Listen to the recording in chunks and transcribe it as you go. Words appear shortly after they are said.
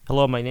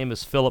Hello, my name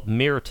is Philip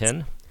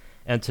Meriton,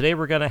 and today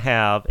we're going to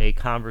have a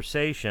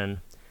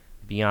conversation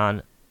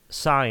beyond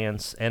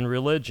science and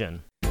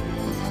religion.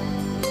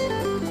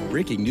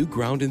 Breaking new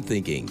ground in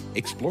thinking,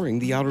 exploring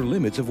the outer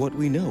limits of what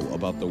we know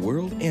about the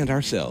world and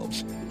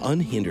ourselves,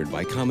 unhindered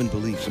by common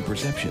beliefs and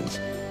perceptions.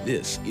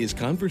 This is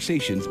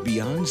Conversations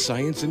Beyond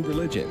Science and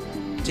Religion,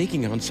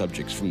 taking on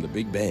subjects from the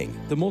Big Bang,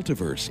 the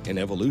multiverse, and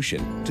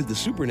evolution, to the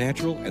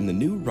supernatural and the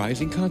new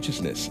rising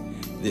consciousness.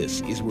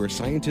 This is where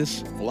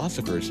scientists,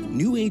 philosophers,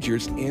 New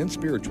Agers, and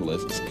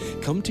spiritualists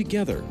come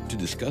together to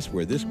discuss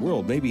where this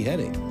world may be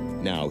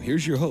heading. Now,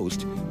 here's your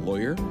host,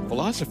 lawyer,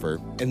 philosopher,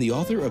 and the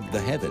author of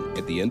The Heaven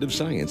at the End of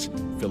Science,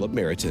 Philip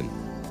Meriton.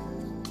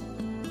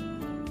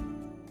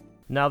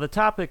 Now, the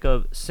topic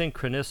of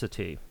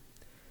synchronicity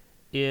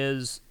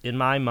is, in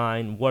my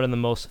mind, one of the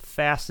most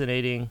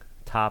fascinating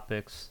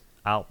topics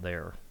out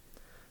there.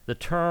 The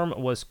term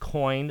was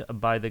coined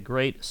by the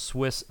great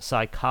Swiss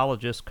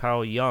psychologist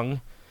Carl Jung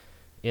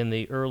in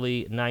the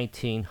early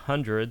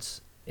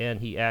 1900s, and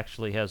he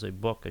actually has a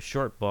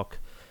short book,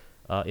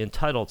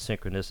 entitled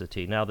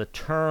Synchronicity. Now, the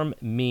term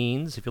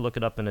means, if you look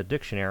it up in a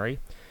dictionary,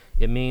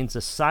 it means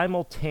a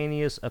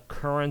simultaneous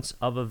occurrence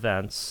of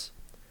events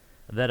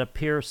that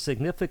appear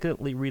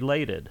significantly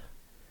related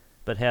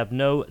but have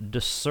no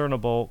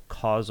discernible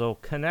causal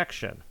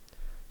connection.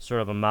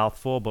 Sort of a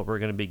mouthful, but we're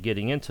going to be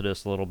getting into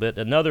this a little bit.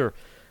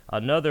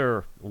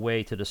 Another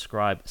way to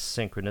describe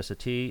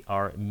synchronicity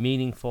are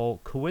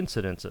meaningful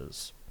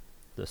coincidences.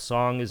 The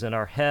song is in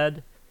our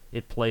head,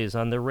 it plays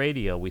on the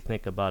radio. We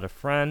think about a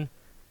friend,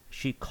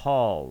 she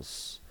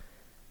calls,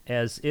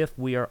 as if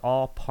we are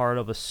all part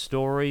of a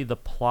story, the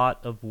plot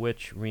of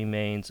which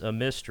remains a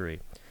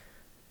mystery.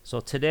 So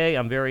today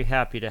I'm very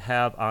happy to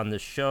have on the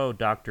show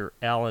Dr.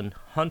 Alan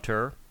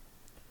Hunter,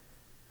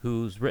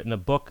 who's written a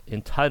book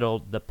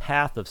entitled The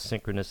Path of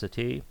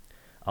Synchronicity,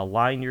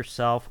 Align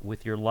Yourself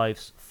with Your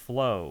Life's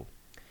Flow.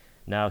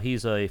 Now,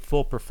 he's a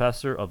full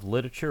professor of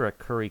literature at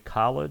Curry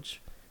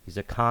College. He's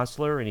a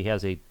counselor, and he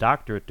has a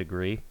doctorate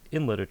degree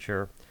in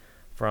literature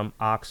from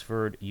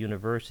Oxford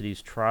University.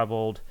 He's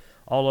traveled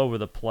all over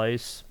the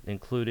place,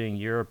 including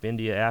Europe,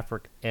 India,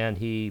 Africa, and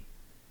he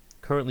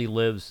currently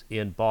lives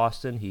in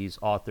Boston. He's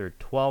authored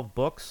 12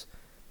 books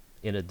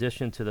in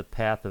addition to The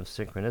Path of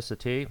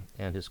Synchronicity,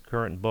 and his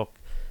current book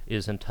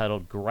is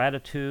entitled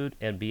Gratitude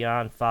and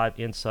Beyond 5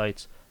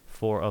 Insights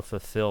for a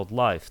Fulfilled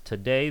Life.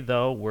 Today,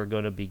 though, we're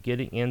going to be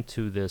getting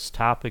into this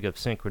topic of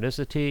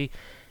synchronicity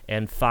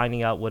and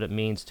finding out what it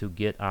means to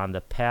get on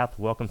the path.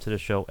 Welcome to the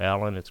show,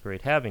 Alan. It's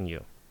great having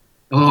you.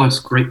 Oh, it's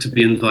great to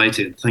be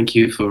invited. Thank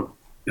you for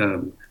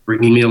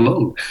bringing me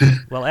along.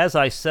 Well, as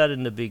I said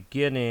in the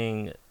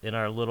beginning in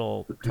our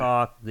little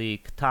talk,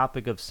 the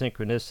topic of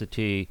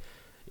synchronicity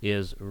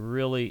is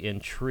really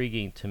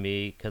intriguing to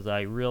me because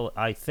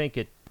I think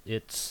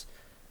it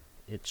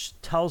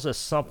tells us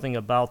something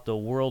about the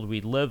world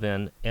we live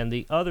in, and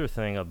the other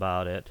thing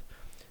about it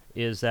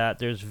is that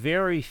there's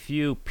very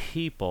few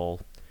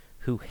people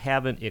who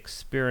haven't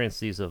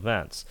experienced these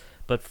events.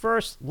 But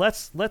first,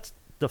 let's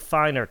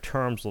define our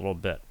terms a little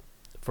bit.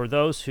 For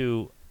those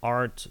who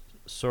aren't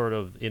sort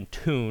of in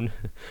tune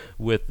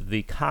with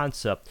the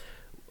concept,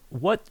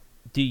 what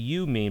do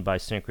you mean by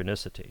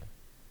synchronicity?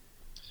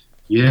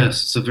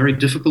 Yes, it's a very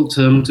difficult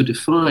term to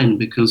define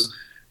because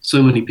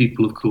so many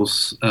people, of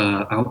course,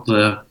 out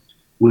there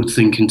would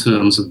think in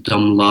terms of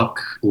dumb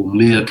luck or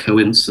mere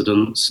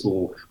coincidence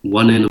or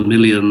 1 in a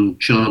million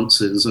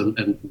chances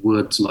and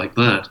words like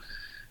that.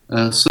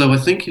 So I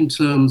think in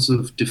terms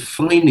of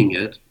defining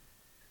it,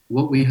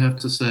 what we have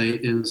to say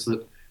is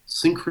that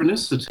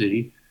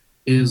synchronicity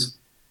is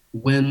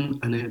when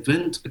an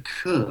event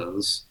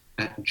occurs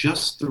at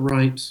just the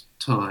right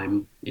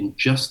time, in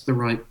just the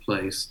right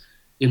place,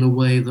 in a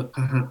way that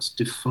perhaps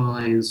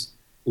defies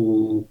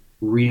all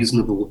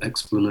reasonable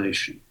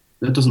explanation.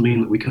 That doesn't mean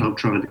that we can't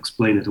try and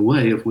explain it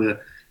away if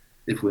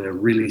we're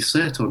really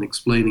set on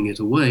explaining it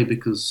away,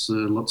 because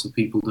lots of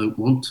people don't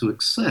want to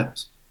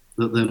accept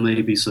that there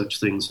may be such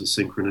things as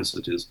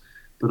synchronicities.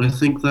 But I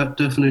think that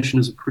definition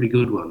is a pretty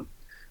good one,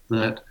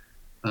 that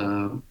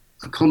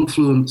a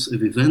confluence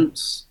of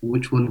events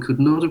which one could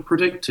not have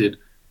predicted,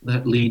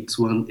 that leads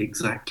one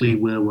exactly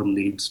where one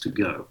needs to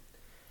go.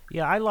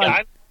 Yeah, I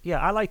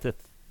like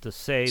to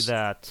say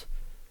that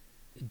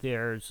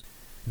there's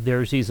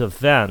these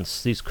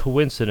events, these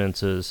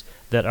coincidences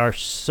that are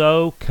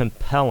so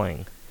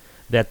compelling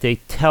that they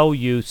tell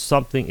you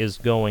something is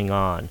going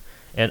on.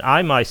 And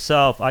I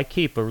myself, I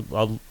keep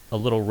a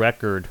little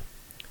record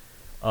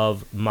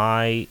of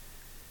my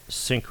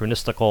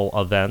synchronistical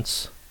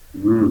events.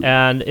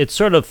 And it's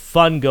sort of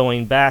fun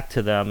going back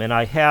to them. And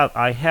I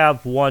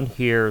have one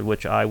here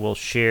which I will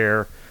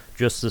share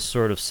just to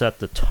sort of set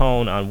the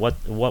tone on what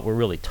we're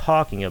really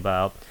talking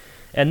about.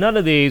 And none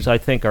of these, I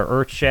think, are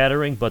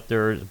earth-shattering, but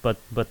they're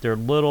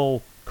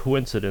little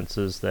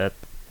coincidences that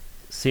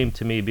seem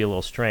to me to be a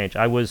little strange.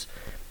 I was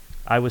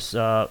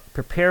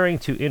preparing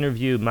to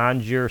interview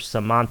Manjir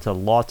Samantha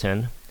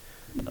Lawton,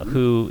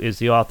 who is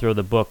the author of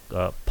the book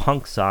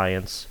Punk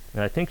Science,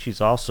 and I think she's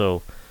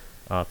also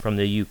from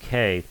the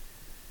UK.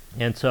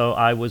 And so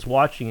I was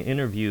watching an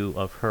interview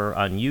of her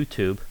on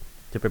YouTube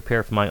to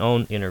prepare for my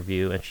own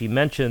interview, and she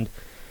mentioned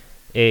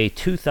a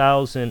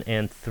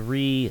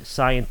 2003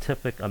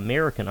 Scientific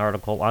American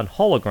article on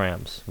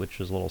holograms, which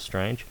was a little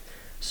strange.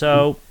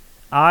 So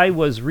I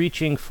was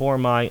reaching for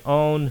my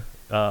own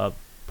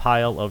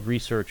pile of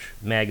research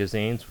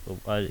magazines,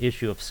 an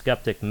issue of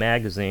Skeptic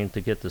magazine,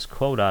 to get this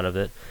quote out of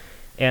it,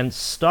 and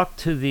stuck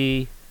to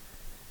the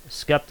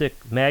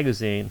Skeptic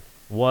magazine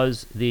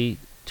was the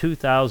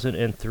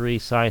 2003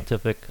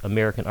 Scientific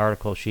American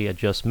article she had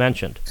just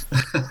mentioned.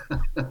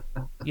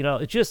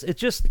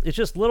 It's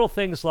just little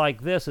things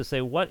like this to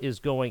say what is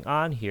going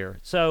on here.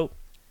 So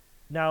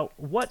now,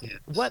 what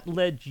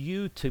led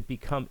you to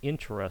become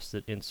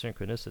interested in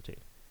synchronicity?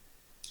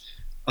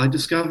 I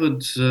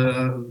discovered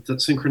that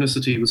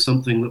synchronicity was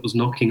something that was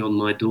knocking on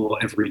my door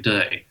every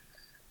day,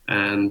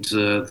 and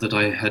that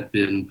I had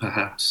been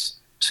perhaps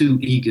too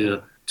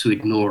eager to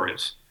ignore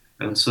it.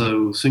 And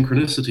so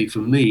synchronicity for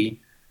me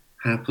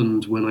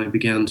happened when I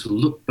began to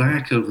look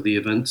back over the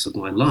events of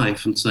my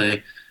life and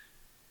say,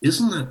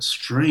 isn't that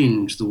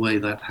strange the way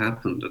that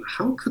happened? And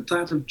how could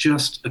that have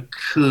just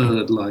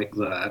occurred like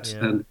that?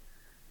 Yeah.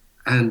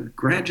 And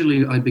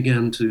gradually I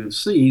began to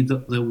see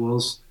that there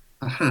was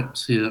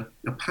perhaps here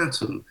a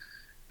pattern.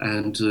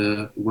 And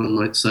one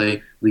might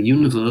say the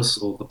universe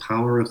or the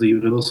power of the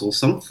universe or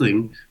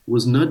something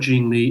was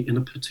nudging me in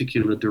a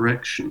particular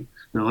direction.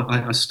 Now,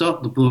 I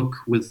start the book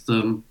with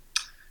an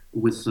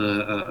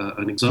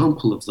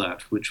example of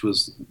that, which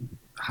was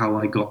how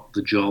I got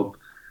the job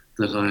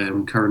that I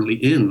am currently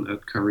in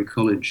at Curry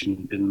College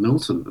in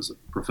Milton as a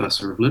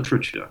professor of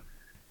literature.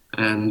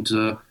 And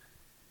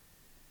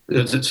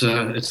it's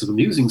an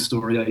amusing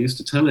story. I used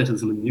to tell it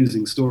as an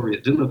amusing story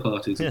at dinner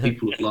parties, and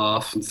people would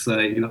laugh and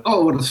say,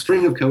 oh, what a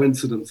string of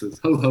coincidences,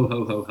 ho, ho,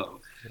 ho, ho,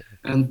 ho.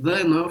 And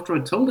then after I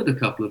told it a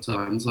couple of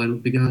times, I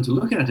began to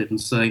look at it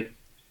and say,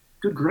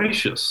 good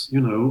gracious,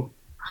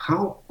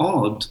 how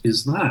odd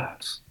is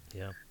that?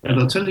 Yeah. And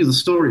I'll tell you the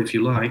story if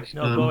you like.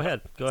 No, go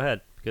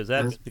ahead, because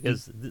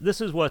this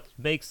is what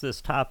makes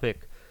this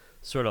topic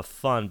sort of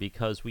fun,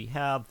 because we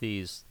have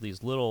these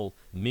little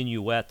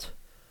minuet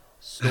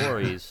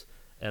stories,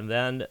 and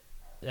then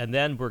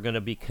we're going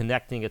to be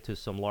connecting it to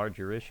some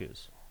larger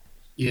issues.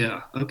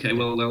 Yeah. Okay.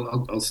 Well,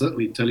 I'll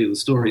certainly tell you the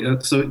story.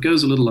 So it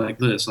goes a little like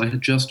this. I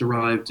had just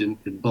arrived in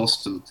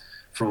Boston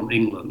from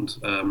England,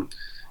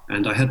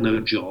 and I had no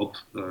job,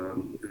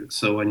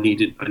 so I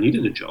needed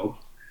a job.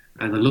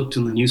 And I looked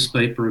in the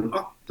newspaper, and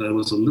there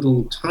was a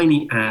little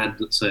tiny ad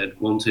that said,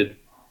 wanted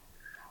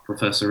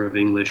professor of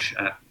English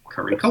at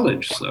Curry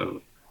College.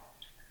 So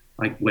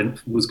I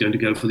was going to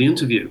go for the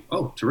interview.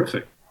 Oh,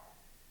 terrific.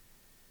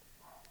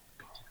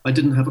 I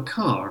didn't have a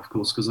car, of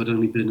course, because I'd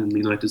only been in the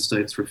United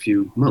States for a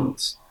few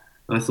months.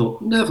 I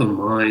thought, never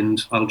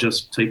mind, I'll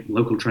just take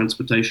local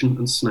transportation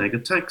and snag a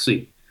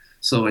taxi.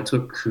 So I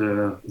took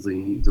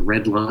the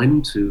Red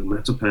Line to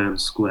Mattapan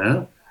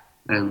Square,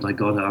 and I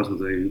got out of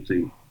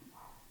the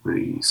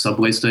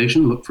subway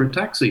station, looked for a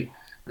taxi.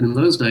 And in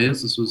those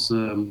days, this was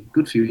a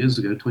good few years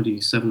ago,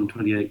 27,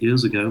 28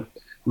 years ago,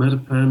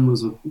 Mattapan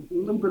was a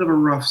little bit of a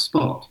rough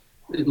spot.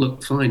 It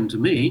looked fine to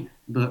me,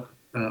 but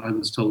I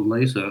was told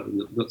later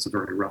that that's a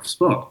very rough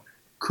spot.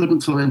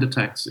 Couldn't find a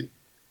taxi.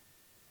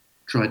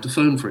 Tried to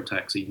phone for a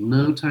taxi.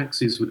 No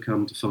taxis would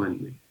come to find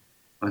me.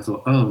 I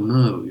thought, oh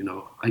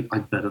no,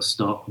 I'd better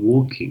start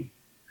walking.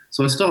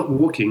 So I start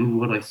walking in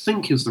what I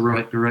think is the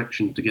right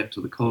direction to get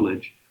to the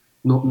college,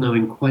 not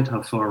knowing quite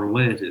how far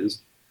away it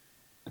is.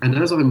 And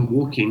as I'm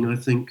walking, I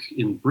think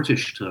in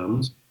British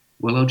terms,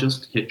 well, I'll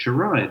just hitch a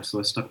ride. So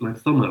I stuck my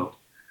thumb out.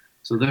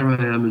 So there I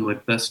am in my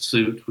best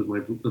suit with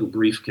my little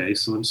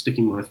briefcase, and I'm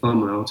sticking my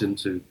thumb out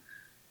into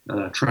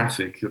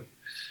traffic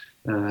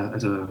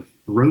at a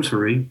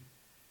rotary.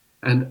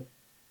 And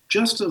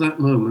just at that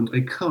moment,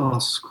 a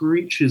car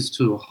screeches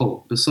to a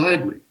halt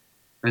beside me.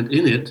 And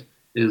in it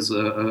is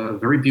a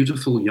very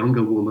beautiful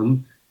younger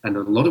woman and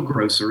a lot of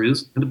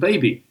groceries and a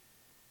baby,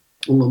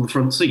 all on the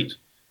front seat.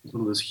 It's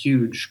one of those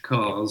huge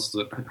cars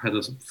that had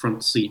a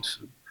front seat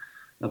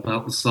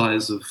about the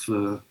size of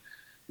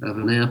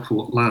an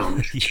airport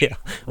lounge. Yeah,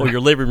 or your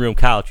living room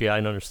couch. Yeah, I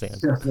understand.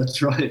 Yeah,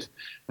 that's right.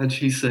 And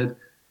she said,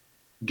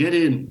 get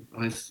in.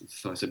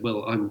 So I said,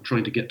 well, I'm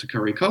trying to get to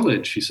Curry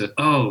College. She said,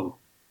 oh,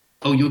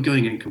 you're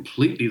going in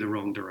completely the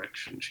wrong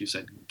direction. She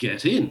said,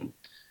 get in.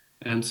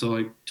 And so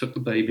I took the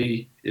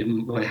baby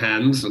in my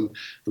hands, and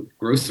the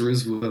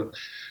groceries were,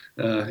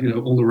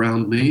 all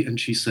around me. And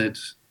she said,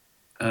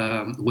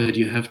 when do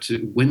you have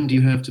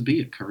to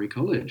be at Curry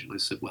College? And I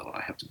said, well,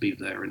 I have to be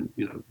there in,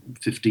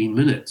 15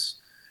 minutes.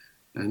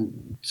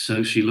 And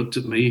so she looked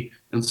at me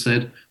and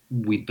said,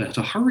 we'd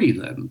better hurry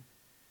then.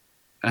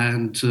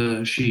 And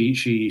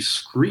she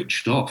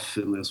screeched off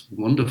in this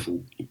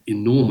wonderful,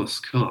 enormous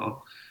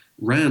car,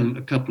 ran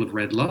a couple of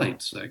red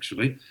lights,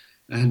 actually,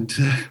 and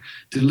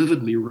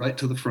delivered me right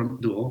to the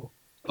front door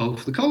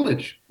of the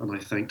college. And I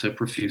thanked her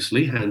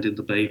profusely, handed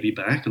the baby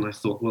back, and I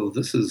thought, well,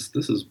 this is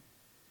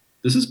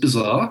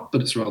bizarre,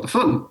 but it's rather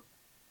fun.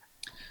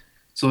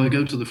 So I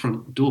go to the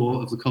front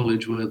door of the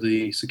college where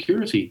the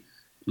security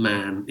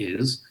man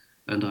is.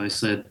 And I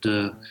said,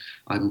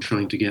 I'm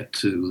trying to get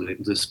to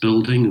this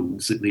building and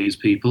visit these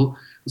people.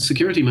 The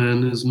security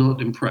man is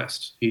not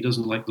impressed. He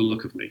doesn't like the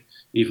look of me,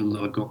 even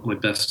though I've got my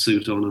best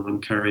suit on and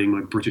I'm carrying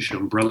my British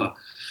umbrella.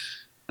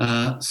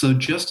 So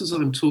just as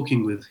I'm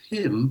talking with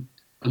him,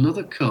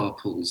 another car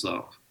pulls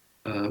up,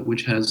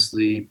 which has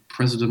the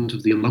president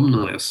of the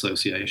Alumni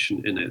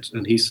Association in it.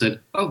 And he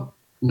said, "Oh,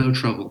 no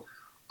trouble.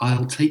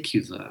 I'll take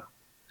you there."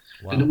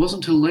 Wow. And it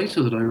wasn't until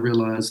later that I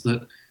realized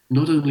that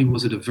not only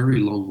was it a very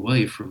long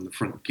way from the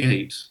front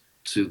gate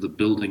to the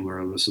building where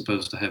I was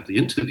supposed to have the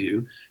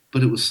interview,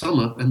 but it was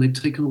summer and they'd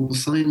taken all the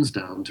signs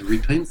down to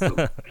repaint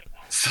them.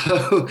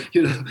 So,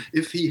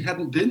 if he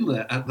hadn't been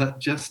there at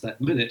just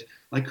that minute,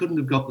 I couldn't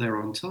have got there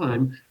on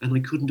time and I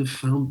couldn't have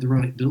found the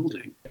right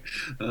building.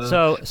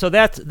 So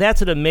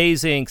that's an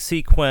amazing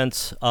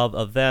sequence of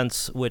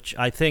events, which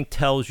I think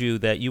tells you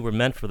that you were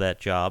meant for that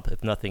job,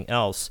 if nothing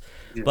else.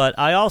 Yeah. But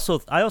I also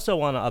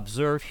want to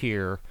observe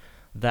here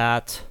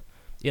that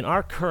in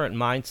our current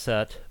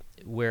mindset,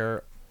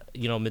 where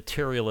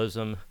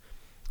materialism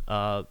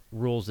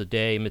rules the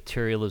day,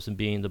 materialism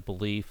being the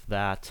belief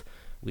that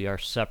we are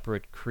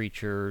separate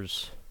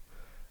creatures,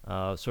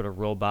 sort of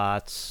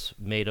robots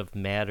made of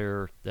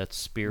matter, that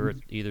spirit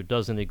either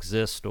doesn't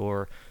exist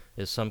or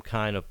is some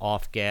kind of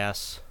off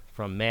gas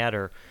from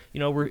matter.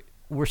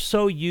 We're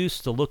so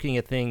used to looking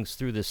at things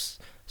through this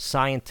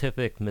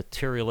scientific,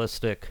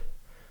 materialistic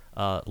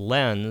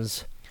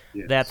lens,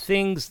 Yes.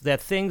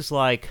 that things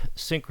like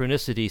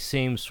synchronicity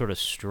seem sort of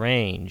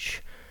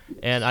strange.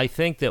 And I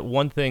think that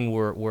one thing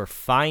we're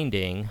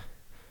finding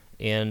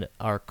in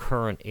our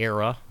current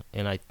era,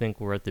 and I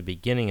think we're at the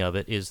beginning of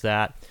it, is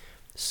that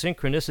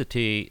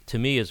synchronicity to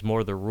me is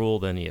more the rule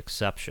than the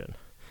exception.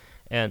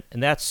 And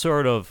that's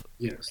sort of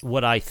Yes.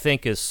 what I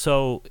think is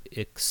so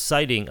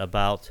exciting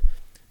about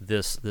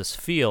this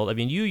field. I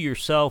mean, you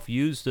yourself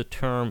use the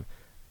term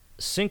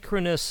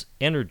synchronous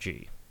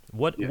energy.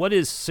 What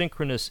is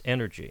synchronous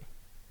energy?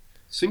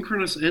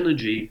 Synchronous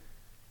energy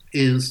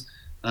is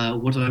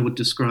what I would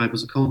describe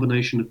as a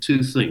combination of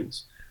two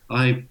things.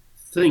 I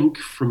think,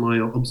 from my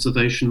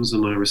observations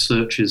and my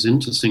researches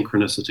into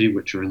synchronicity,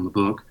 which are in the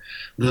book,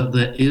 that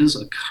there is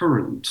a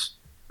current,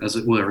 as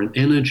it were, an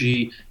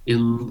energy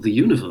in the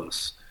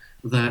universe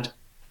that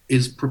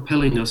is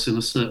propelling us in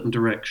a certain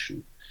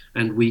direction,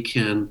 and we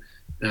can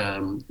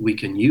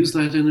use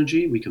that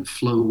energy, we can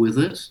flow with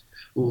it,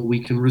 or we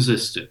can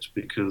resist it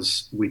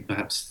because we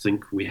perhaps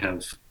think we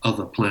have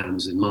other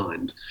plans in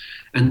mind.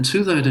 And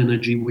to that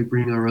energy, we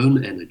bring our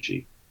own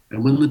energy.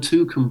 And when the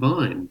two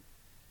combine,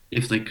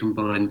 if they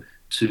combine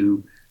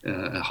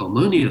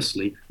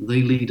harmoniously,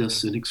 they lead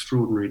us in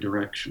extraordinary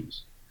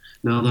directions.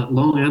 Now, that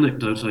long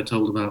anecdote I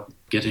told about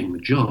getting the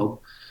job,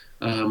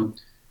 the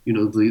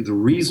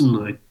reason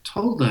I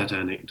told that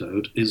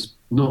anecdote is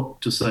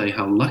not to say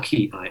how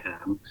lucky I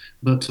am,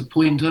 but to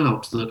point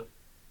out that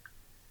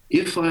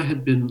if I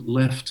had been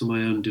left to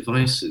my own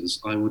devices,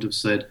 I would have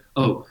said,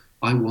 "Oh,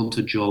 I want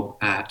a job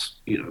at,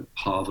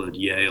 Harvard,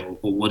 Yale,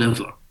 or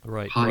whatever,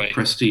 high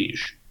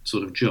prestige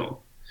sort of job."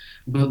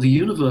 But the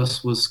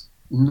universe was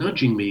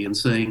nudging me and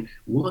saying,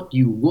 "What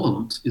you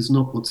want is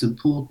not what's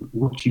important.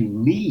 What you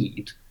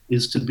need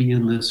is to be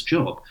in this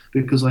job."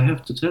 Because I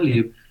have to tell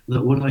you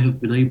that what I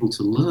have been able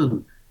to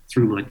learn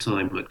through my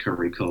time at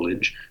Curry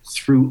College,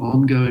 through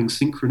ongoing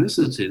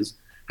synchronicities,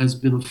 has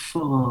been a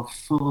far,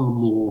 far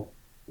more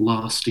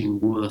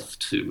lasting worth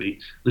to me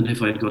than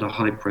if I'd got a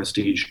high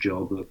prestige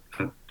job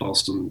at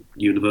Boston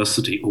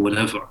University or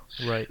whatever.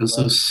 Right. And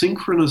so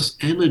synchronous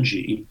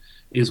energy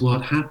is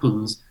what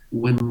happens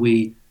when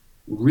we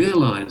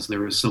realize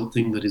there is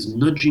something that is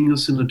nudging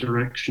us in a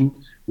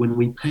direction, when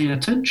we pay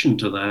attention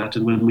to that,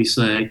 and when we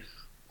say,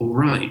 "All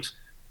right,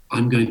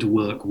 I'm going to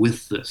work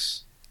with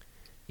this."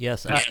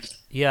 Yes,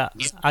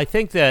 I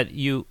think that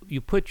you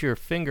put your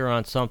finger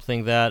on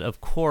something that,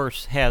 of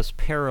course, has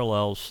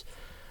parallels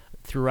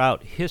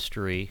throughout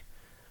history.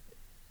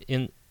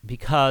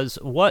 Because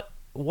what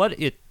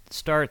it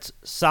starts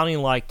sounding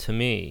like to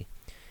me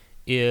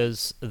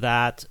is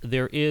that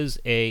there is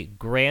a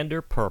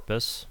grander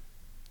purpose,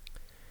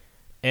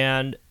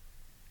 and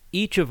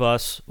each of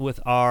us, with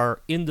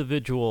our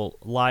individual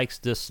likes,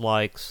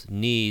 dislikes,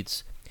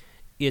 needs,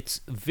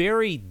 it's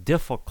very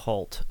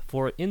difficult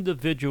for an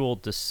individual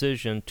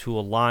decision to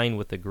align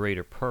with a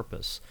greater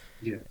purpose.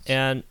 Yes.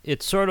 And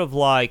it's sort of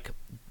like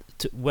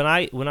when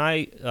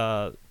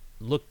I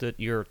looked at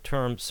your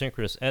term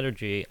synchronous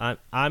energy,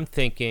 I'm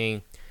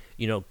thinking,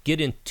 get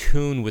in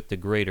tune with the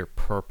greater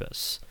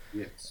purpose.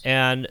 Yes.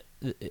 And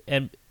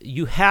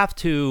you have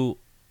to,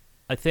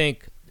 I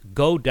think,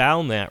 go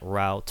down that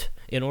route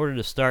in order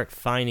to start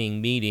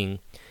finding meaning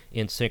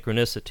in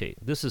synchronicity.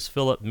 This is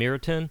Philip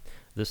Meriton.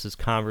 This is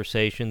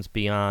Conversations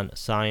Beyond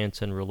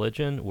Science and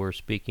Religion. We're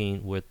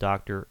speaking with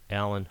Dr.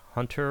 Alan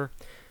Hunter,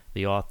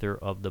 the author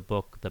of the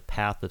book The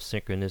Path of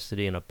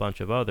Synchronicity and a bunch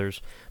of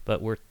others.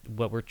 But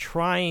we're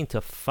trying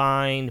to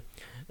find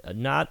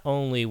not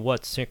only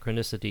what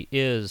synchronicity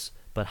is,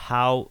 but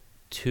how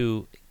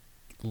to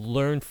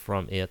learn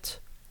from it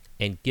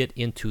and get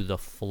into the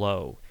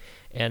flow.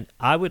 And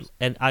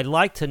I'd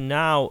like to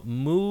now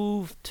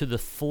move to the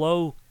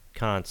flow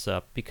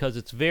concept because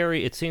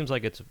it seems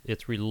like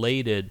it's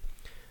related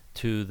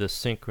to the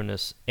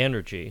synchronous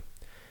energy.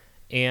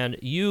 And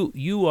you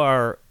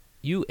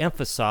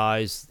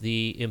emphasize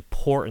the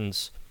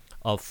importance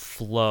of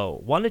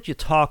flow. Why don't you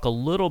talk a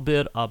little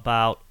bit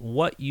about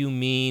what you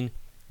mean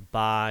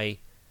by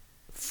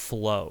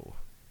flow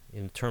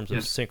in terms of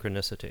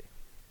synchronicity?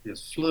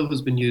 Yes, flow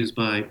has been used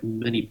by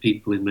many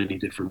people in many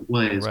different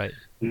ways. Right.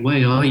 The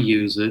way I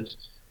use it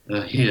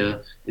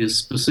here is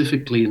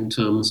specifically in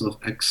terms of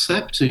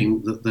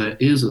accepting that there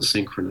is a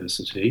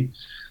synchronicity,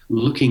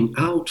 looking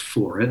out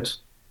for it,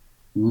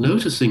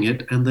 noticing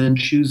it, and then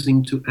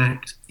choosing to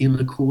act in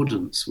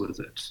accordance with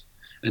it.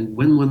 And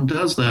when one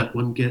does that,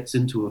 one gets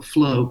into a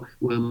flow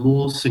where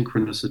more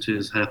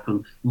synchronicities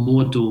happen,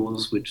 more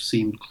doors which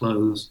seemed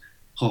closed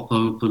pop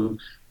open,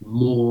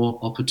 more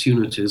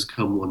opportunities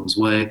come one's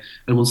way,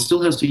 and one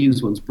still has to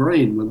use one's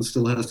brain. One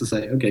still has to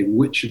say, okay,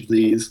 which of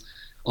these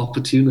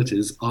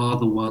opportunities are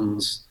the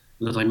ones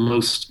that I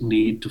most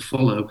need to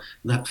follow,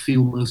 that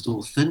feel most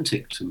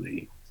authentic to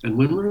me? And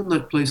when we're in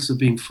that place of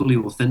being fully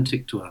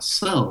authentic to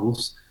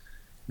ourselves,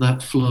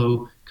 that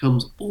flow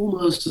comes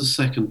almost as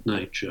second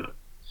nature.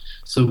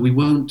 So we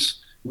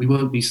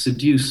won't be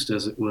seduced,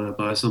 as it were,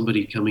 by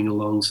somebody coming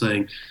along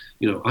saying,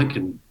 I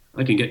can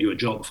get you a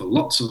job for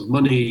lots of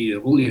money.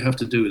 All you have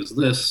to do is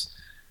this.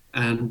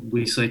 And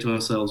we say to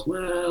ourselves,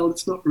 well,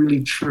 it's not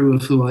really true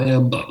of who I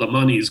am, but the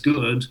money's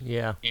good.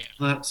 Yeah.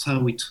 That's how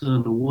we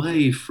turn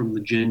away from the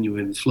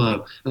genuine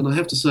flow. And I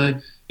have to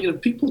say,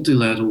 people do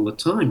that all the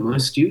time. My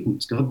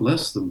students, God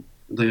bless them,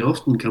 they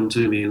often come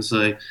to me and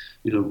say,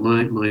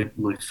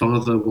 my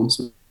father wants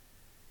me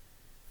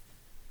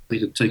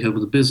to take over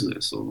the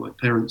business, or my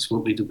parents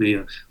want me to be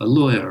a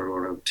lawyer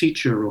or a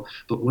teacher,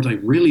 but what I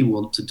really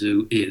want to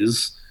do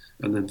is,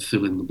 and then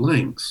fill in the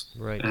blanks.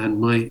 Right.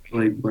 And my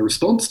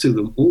response to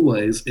them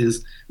always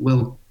is,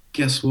 well,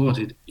 guess what?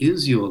 It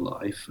is your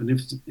life. And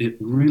if it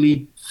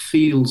really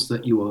feels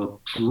that you are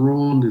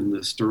drawn in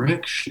this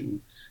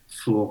direction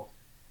for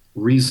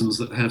reasons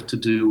that have to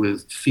do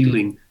with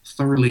feeling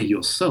thoroughly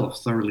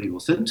yourself, thoroughly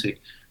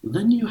authentic,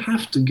 then you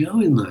have to go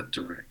in that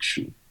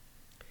direction.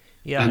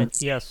 Yeah,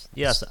 yes.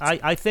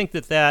 I think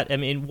that, I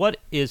mean, what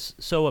is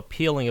so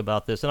appealing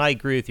about this, and I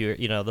agree with you,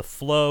 the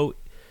flow,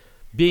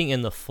 being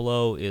in the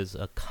flow is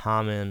a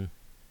common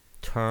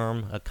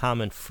term, a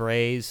common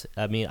phrase.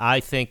 I mean, I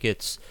think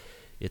it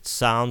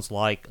sounds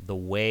like the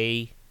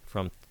way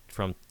from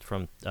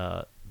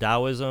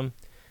Taoism,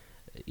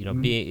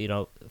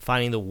 being,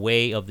 finding the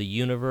way of the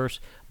universe.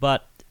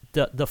 But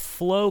the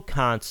flow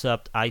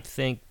concept, I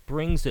think,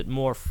 brings it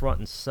more front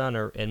and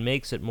center and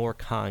makes it more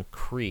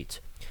concrete.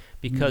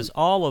 Because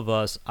all of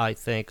us, I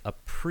think,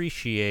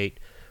 appreciate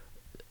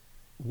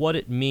what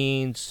it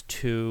means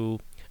to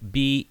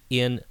be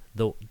in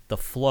the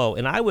flow.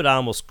 And I would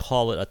almost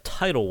call it a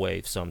tidal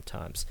wave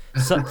sometimes.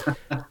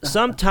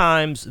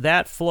 Sometimes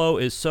that flow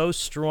is so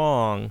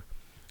strong,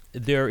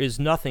 there is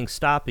nothing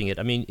stopping it.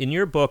 I mean, in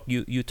your book,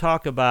 you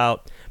talk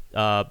about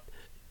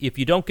if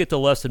you don't get the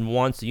lesson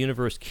once, the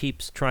universe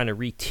keeps trying to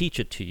reteach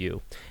it to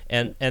you.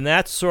 And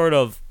that's sort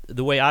of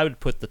the way I would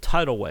put the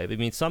tidal wave. I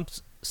mean,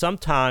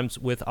 sometimes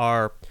with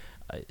our,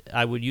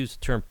 I would use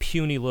the term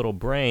puny little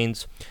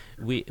brains,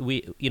 we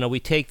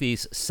take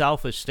these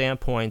selfish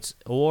standpoints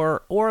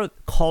or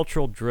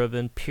cultural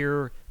driven,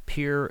 peer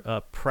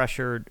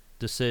pressured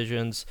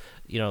decisions.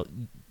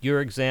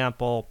 Your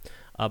example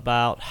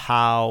about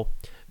how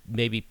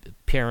maybe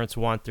parents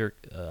want their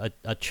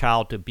a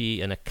child to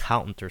be an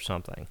accountant or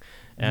something,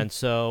 and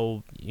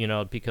so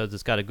because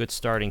it's got a good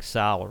starting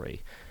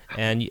salary.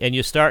 And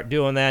you start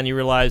doing that, and you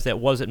realize that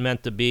wasn't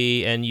meant to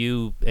be, and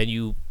you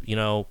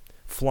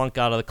flunk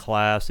out of the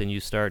class, and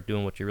you start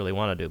doing what you really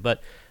want to do.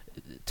 But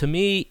to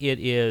me,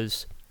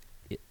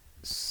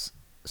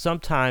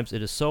 sometimes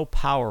it is so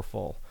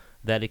powerful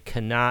that it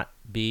cannot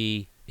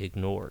be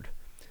ignored,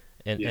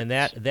 and Yes. and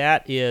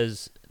that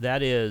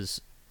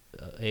is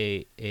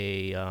a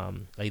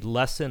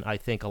lesson I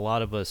think a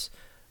lot of us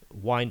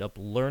wind up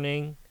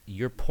learning.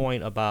 Your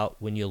point about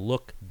when you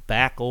look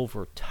back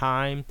over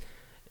time.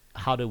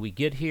 How do we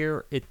get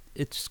here?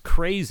 It's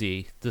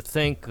crazy to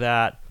think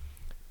that,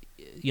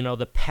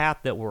 the path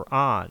that we're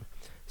on.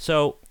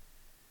 So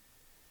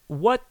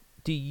what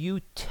do you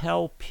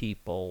tell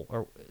people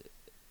or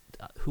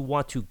who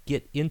want to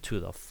get into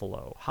the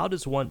flow? How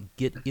does one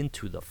get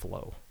into the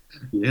flow?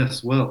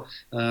 Yes, well,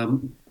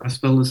 I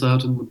spell this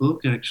out in the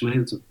book, actually.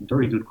 It's a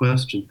very good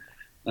question.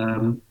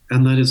 And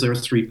that is, there are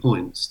 3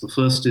 points. The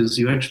first is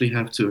you actually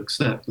have to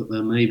accept that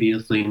there may be a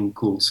thing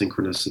called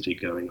synchronicity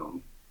going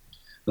on.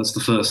 That's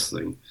the first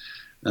thing.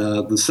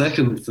 The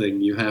second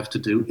thing you have to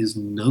do is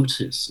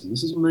notice, and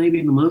this is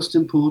maybe the most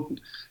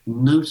important.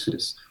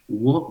 Notice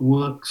what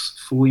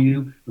works for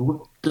you and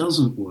what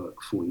doesn't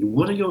work for you.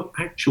 What are your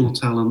actual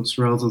talents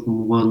rather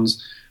than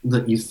ones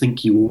that you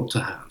think you ought to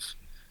have?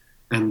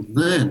 And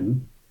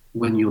then,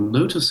 when you're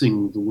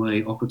noticing the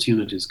way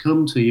opportunities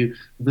come to you,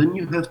 then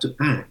you have to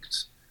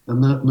act.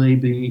 And that may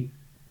be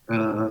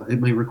It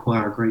may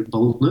require great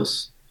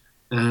boldness.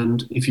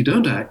 And if you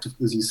don't act,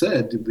 as you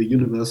said, the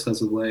universe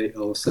has a way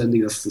of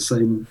sending us the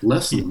same Yeah.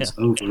 lessons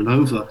over and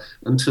over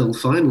until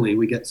finally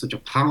we get such a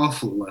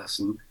powerful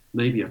lesson,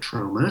 maybe a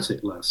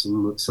traumatic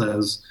lesson, that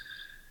says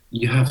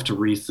you have to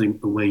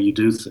rethink the way you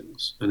do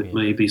things. And it Yeah.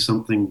 may be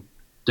something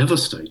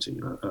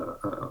devastating,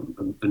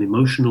 an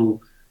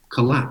emotional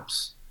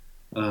collapse,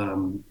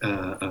 um,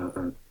 uh, uh,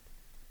 uh,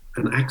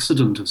 an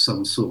accident of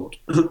some sort,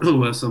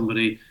 where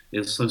somebody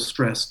is so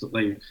stressed that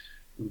they,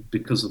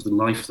 because of the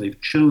life they've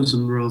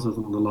chosen rather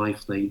than the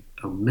life they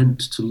are meant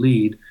to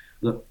lead,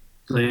 that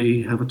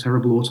they have a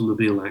terrible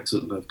automobile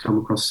accident. I've come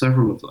across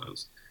several of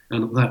those.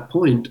 And at that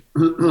point,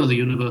 the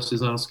universe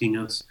is asking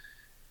us,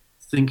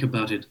 think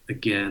about it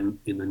again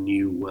in a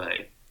new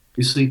way.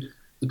 You see,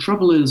 the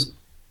trouble is,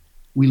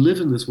 we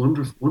live in this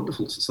wonderful,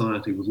 wonderful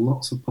society with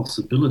lots of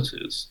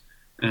possibilities,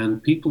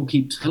 and people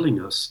keep telling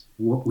us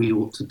what we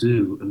ought to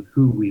do and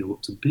who we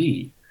ought to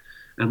be.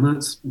 And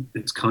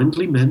it's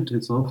kindly meant,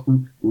 it's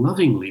often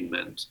lovingly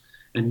meant,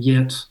 and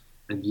yet,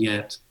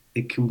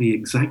 it can be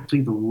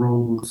exactly the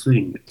wrong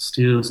thing. It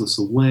steers us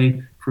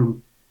away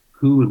from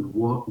who and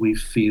what we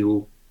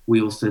feel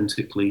we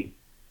authentically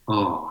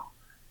are.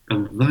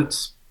 And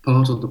that's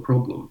part of the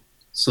problem.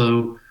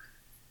 So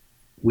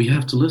we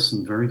have to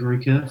listen very, very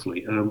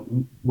carefully.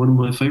 One of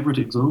my favorite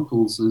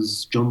examples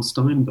is John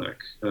Steinbeck,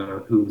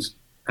 who's,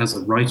 as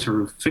a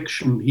writer of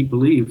fiction, he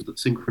believed that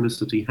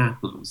synchronicity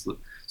happens, that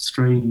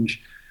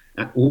strange,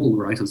 all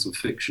writers of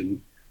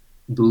fiction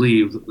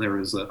believe that there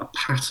is a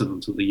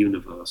pattern to the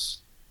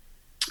universe.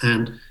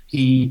 And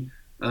he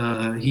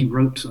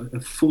wrote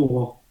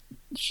four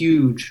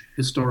huge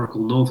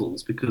historical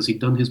novels because he'd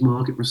done his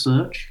market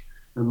research,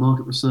 and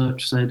market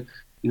research said,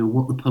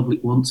 what the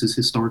public wants is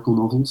historical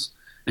novels,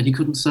 and he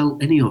couldn't sell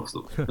any of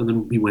them. And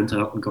then he went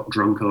out and got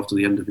drunk after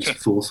the end of his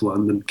fourth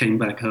one, and came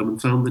back home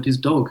and found that his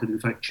dog had in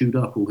fact chewed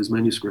up all his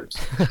manuscripts.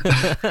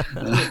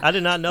 I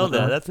did not know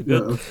that.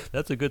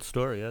 That's a good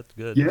story. That's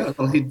good. Yeah,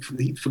 well,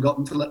 he'd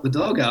forgotten to let the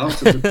dog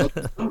out, and the dog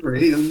was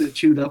hungry, and it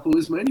chewed up all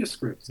his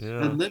manuscripts.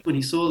 Yeah. And then when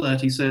he saw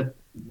that, he said,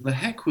 the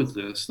heck with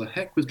this, the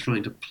heck with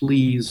trying to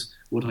please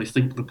what I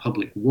think the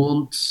public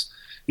wants.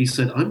 He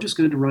said, I'm just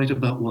going to write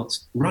about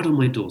what's right on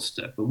my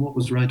doorstep. And what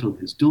was right on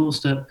his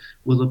doorstep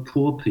were the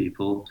poor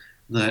people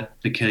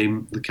that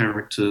became the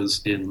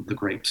characters in The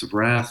Grapes of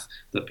Wrath,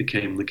 that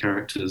became the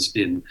characters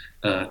in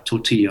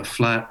Tortilla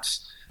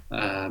Flats,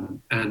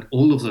 and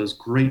all of those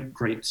great,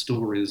 great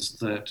stories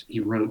that he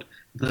wrote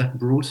that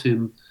brought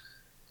him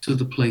to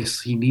the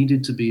place he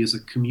needed to be as a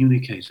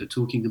communicator,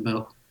 talking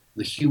about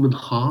the human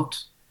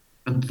heart.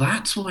 And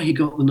that's why he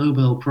got the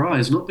Nobel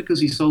Prize, not because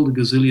he sold a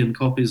gazillion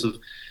copies of,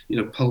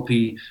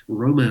 pulpy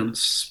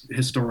romance,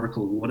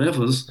 historical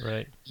whatevers.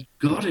 Right. He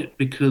got it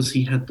because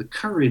he had the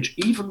courage,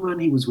 even when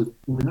he was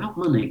without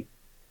money,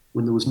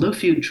 when there was no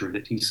future in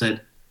it. He said,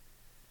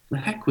 the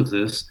heck with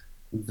this.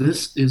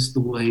 This is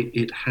the way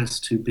it has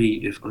to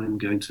be if I'm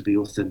going to be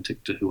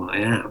authentic to who I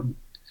am.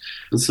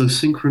 And so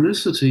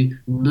synchronicity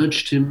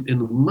nudged him in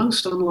the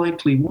most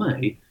unlikely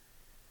way.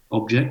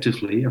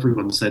 Objectively,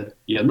 everyone said,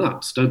 you're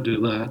nuts, don't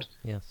do that.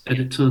 Yes. And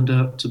it turned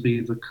out to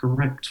be the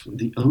correct,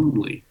 the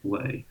only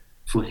way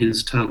for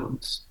his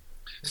talents.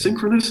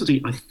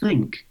 Synchronicity, I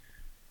think,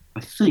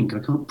 I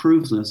can't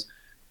prove this,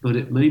 but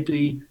it may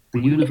be the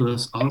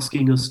universe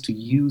asking us to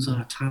use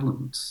our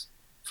talents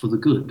for the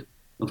good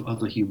of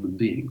other human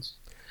beings.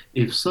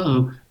 If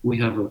so, we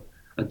have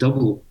a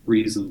double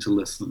reason to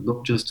listen,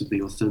 not just to be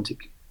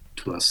authentic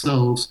to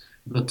ourselves,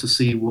 but to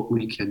see what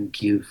we can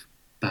give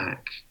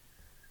back.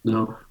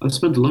 Now, I've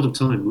spent a lot of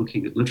time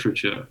looking at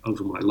literature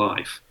over my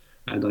life,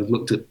 and I've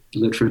looked at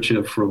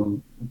literature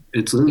from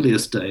its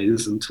earliest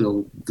days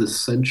until this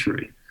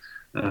century.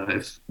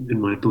 In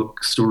my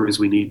book, Stories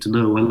We Need to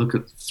Know, I look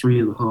at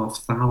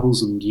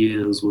 3,500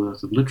 years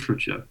worth of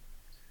literature.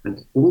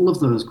 And all of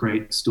those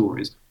great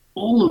stories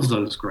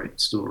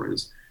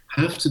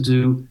have to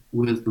do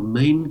with the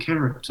main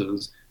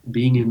characters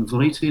being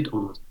invited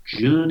on a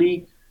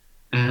journey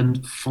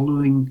and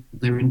following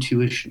their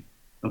intuition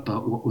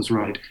about what was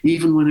right.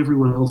 Even when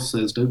everyone else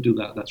says, don't do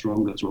that, that's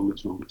wrong, that's wrong,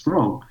 that's wrong, that's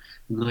wrong,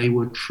 they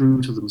were true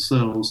to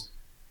themselves,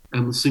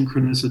 and the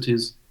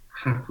synchronicities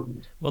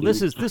happened. Well,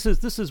 this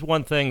is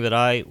one thing that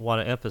I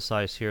want to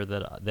emphasize here,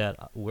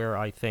 that where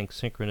I think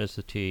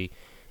synchronicity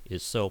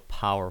is so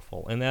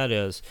powerful, and that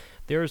is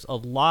there's a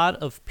lot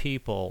of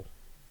people,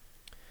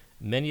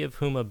 many of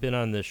whom have been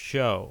on this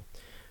show,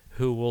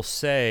 who will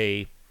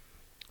say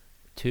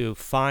to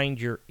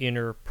find your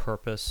inner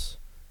purpose,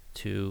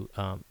 to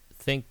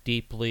think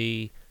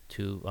deeply,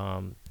 to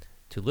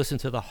listen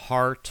to the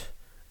heart,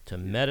 to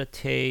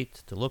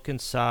meditate, to look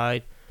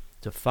inside,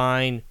 to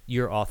find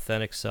your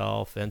authentic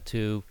self, and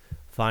to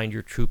find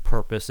your true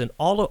purpose. And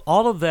all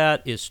of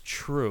that is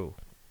true.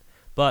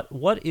 But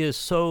what is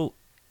so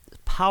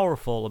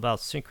powerful about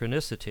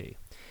synchronicity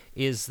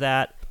is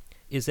that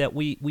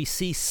we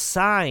see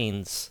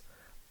signs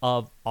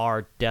of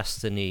our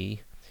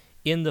destiny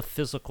in the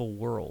physical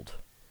world,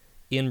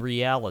 in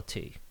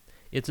reality.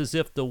 It's as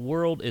if the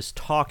world is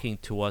talking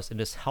to us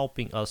and is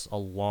helping us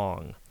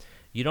along.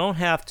 You don't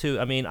have to,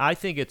 I mean, I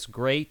think it's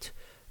great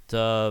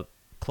to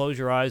close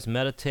your eyes,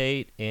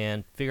 meditate,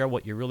 and figure out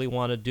what you really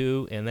want to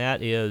do, and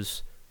that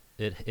is,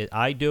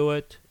 I do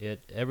it,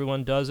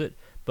 everyone does it,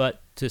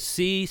 but to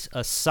see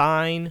a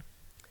sign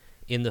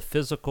in the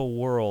physical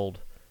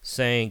world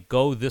saying,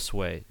 go this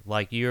way,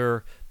 like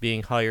you're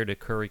being hired at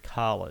Curry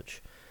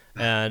College.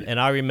 And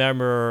I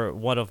remember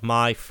one of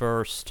my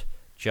first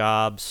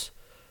jobs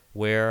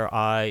where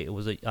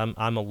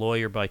I'm a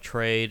lawyer by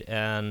trade,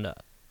 and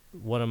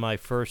one of my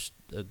first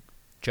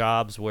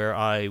jobs where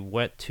I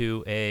went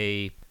to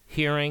a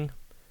hearing,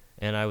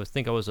 and I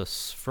think I was a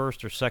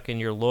first or second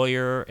year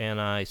lawyer, and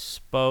I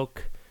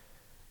spoke,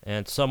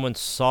 and someone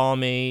saw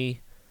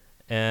me,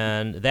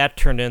 and that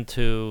turned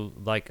into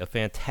like a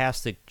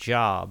fantastic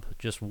job.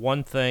 Just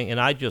one thing, and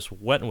I just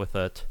went with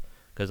it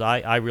because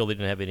I really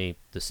didn't have any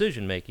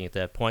decision making at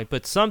that point.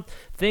 But some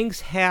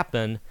things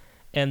happen,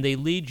 and they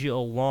lead you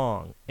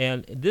along.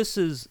 And this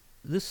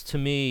to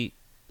me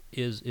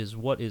is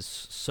what is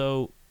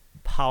so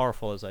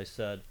powerful, as I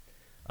said,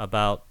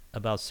 about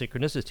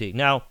synchronicity.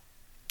 Now,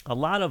 a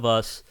lot of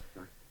us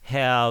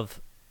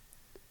have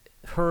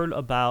heard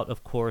about,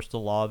 of course, the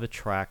law of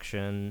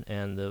attraction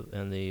and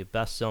the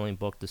best-selling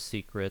book, The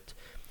Secret.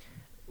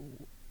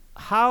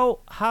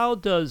 How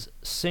does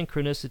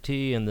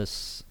synchronicity and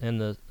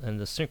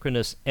the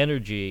synchronous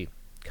energy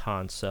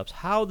concepts,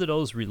 how do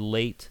those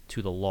relate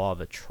to the law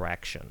of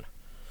attraction?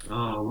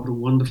 Oh, what a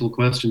wonderful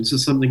question. This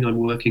is something I'm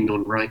working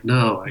on right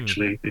now,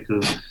 actually,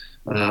 because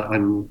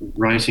I'm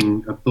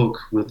writing a book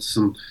with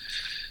some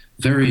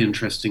very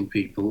interesting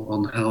people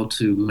on how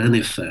to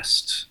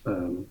manifest.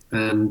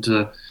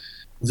 The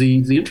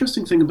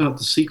interesting thing about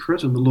The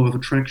Secret and the law of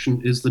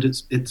attraction is that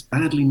it's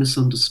badly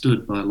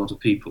misunderstood by a lot of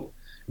people.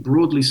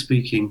 Broadly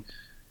speaking,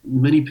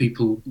 many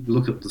people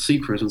look at The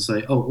Secret and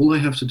say, oh, all I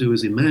have to do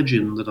is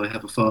imagine that I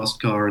have a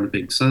fast car and a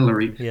big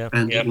salary,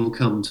 and it will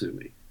come to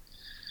me.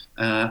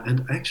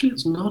 And actually,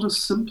 it's not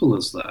as simple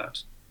as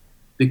that,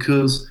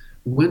 because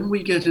when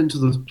we get into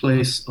the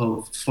place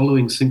of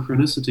following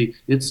synchronicity,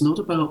 it's not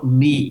about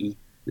me,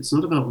 it's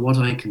not about what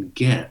I can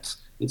get,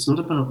 it's not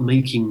about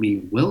making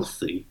me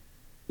wealthy,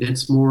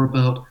 it's more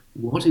about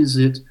what is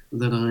it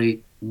that I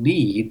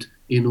need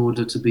in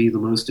order to be the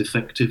most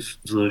effective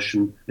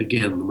version,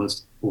 again, the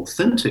most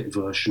authentic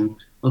version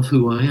of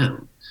who I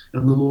am.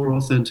 And the more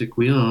authentic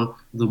we are,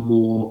 the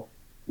more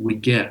we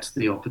get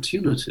the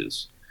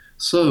opportunities.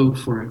 So,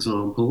 for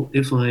example,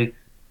 if I'm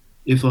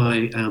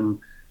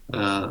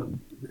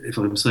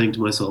saying to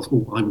myself,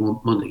 oh, I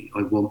want money,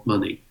 I want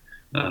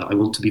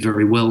to be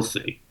very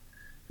wealthy,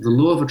 the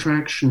law of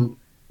attraction,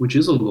 which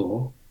is a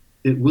law,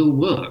 it will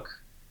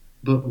work.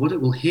 But what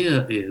it will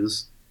hear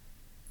is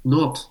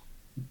not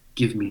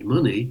give me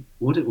money.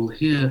 What it will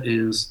hear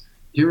is,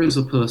 here is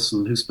a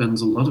person who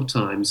spends a lot of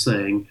time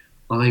saying,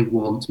 I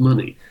want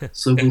money.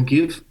 So we'll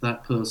give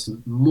that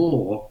person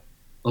more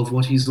of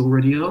what he's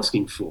already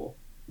asking for.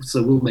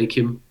 So we'll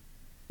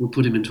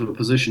put him into a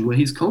position where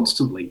he's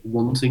constantly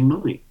wanting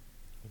money.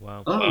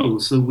 Wow. Oh,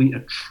 so we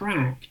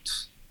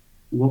attract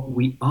what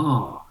we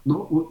are,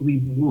 not what we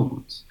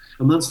want.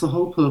 And that's the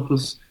whole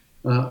purpose,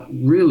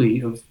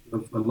 really, of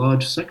a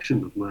large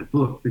section of my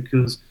book,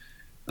 because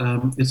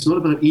it's not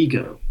about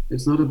ego.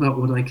 It's not about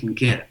what I can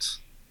get.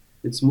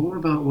 It's more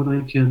about what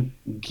I can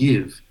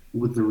give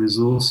with the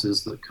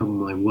resources that come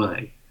my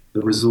way.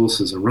 The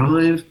resources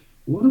arrive.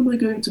 What am I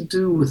going to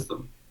do with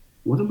them?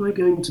 What am I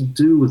going to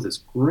do with this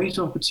great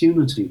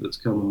opportunity that's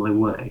come my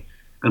way?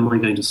 Am I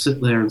going to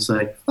sit there and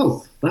say,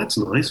 oh, that's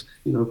nice,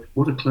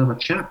 what a clever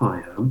chap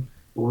I am?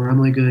 Or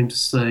am I going to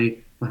say,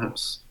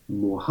 perhaps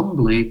more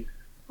humbly,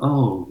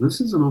 oh, this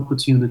is an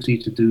opportunity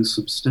to do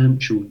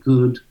substantial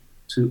good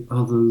to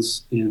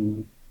others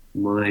in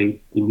my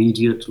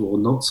immediate or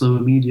not so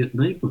immediate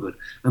neighborhood?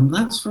 And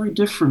that's very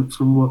different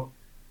from what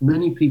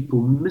many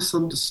people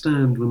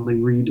misunderstand when they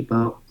read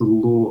about the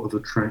law of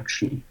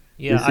attraction.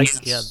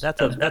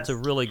 That's a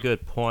really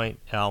good point,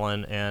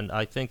 Alan, and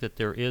I think that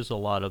there is a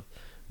lot of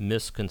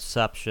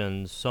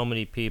misconceptions. So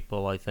many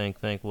people, I think,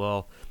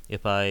 well,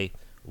 if I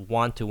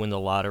want to win the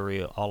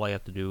lottery, all I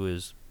have to do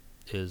is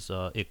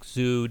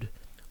exude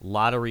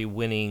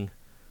lottery-winning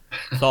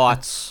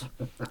thoughts,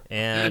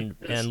 and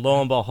lo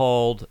and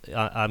behold,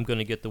 I'm going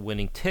to get the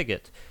winning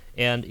ticket.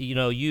 And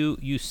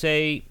you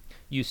say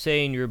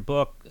in your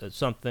book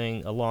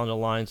something along the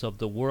lines of,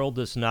 the world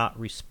does not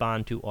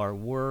respond to our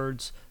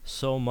words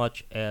so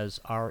much as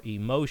our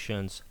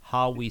emotions,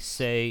 how we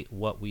say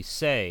what we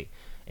say.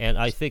 And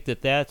I think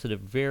that that's a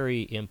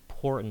very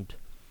important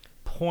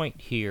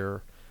point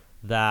here,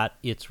 that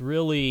it's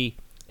really,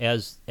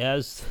 as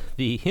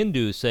the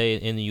Hindus say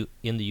in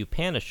the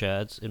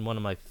Upanishads, in one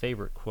of my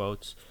favorite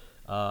quotes,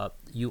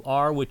 you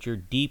are what your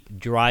deep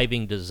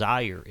driving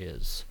desire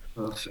is.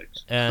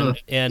 Perfect.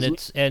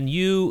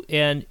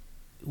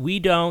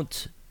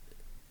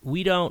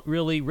 We don't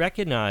really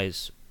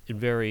recognize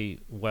very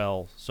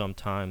well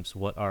sometimes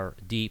what our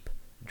deep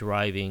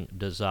driving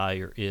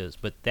desire is.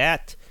 But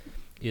that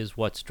is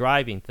what's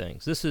driving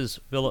things. This is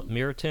Philip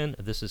Merton.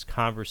 This is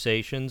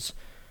Conversations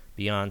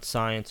Beyond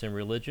Science and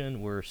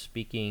Religion. We're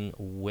speaking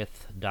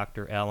with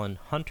Dr. Alan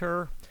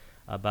Hunter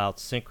about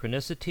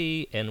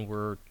synchronicity, and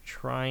we're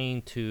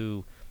trying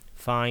to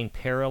find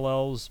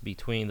parallels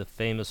between the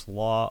famous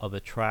law of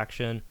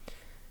attraction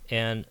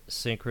and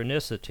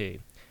synchronicity.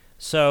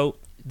 So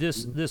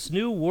this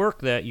new work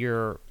that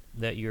you're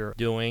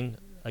doing,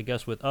 I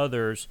guess with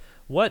others,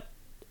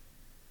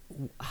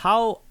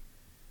 how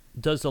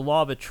does the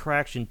law of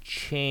attraction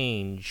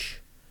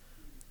change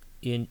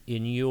in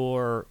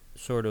your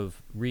sort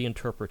of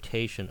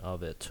reinterpretation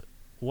of it?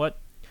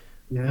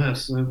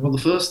 Yes, well,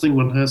 the first thing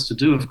one has to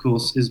do, of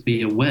course, is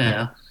be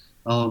aware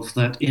of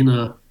that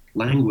inner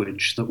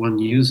language that one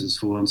uses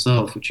for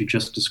oneself, which you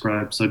just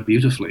described so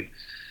beautifully.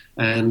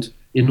 And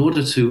in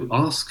order to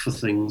ask for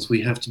things,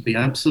 we have to be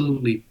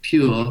absolutely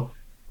pure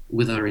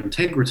with our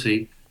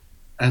integrity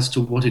as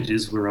to what it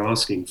is we're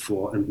asking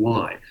for and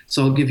why.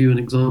 So I'll give you an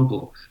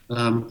example.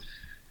 In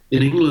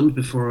England,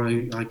 before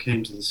I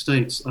came to the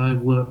States, I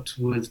worked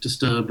with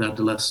disturbed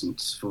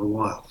adolescents for a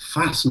while.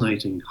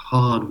 Fascinating,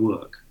 hard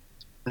work.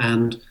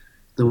 And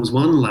there was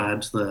one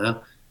lad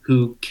there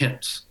who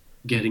kept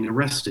getting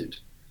arrested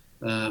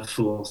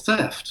for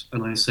theft.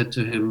 And I said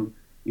to him,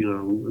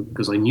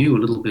 because I knew a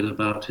little bit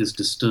about his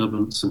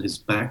disturbance and his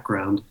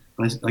background,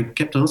 I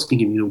kept asking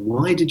him,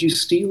 why did you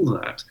steal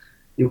that?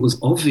 It was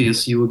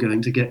obvious you were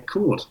going to get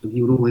caught. And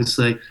he would always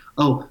say,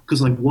 oh,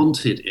 because I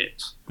wanted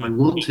it. I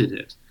wanted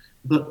it.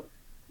 But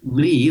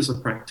me as a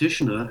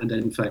practitioner, and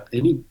in fact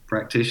any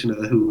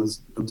practitioner who was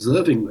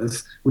observing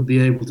this, would be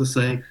able to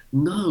say,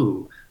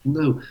 no,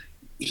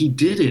 he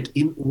did it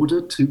in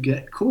order to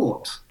get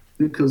caught,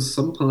 because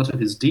some part of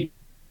his deep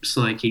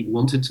psyche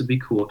wanted to be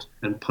caught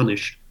and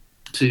punished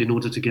in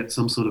order to get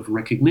some sort of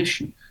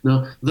recognition.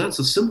 Now, that's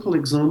a simple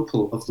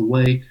example of the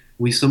way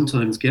we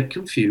sometimes get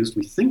confused.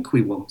 We think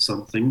we want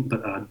something,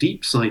 but our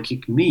deep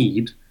psychic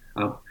need,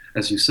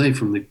 as you say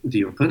from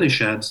the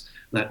Upanishads,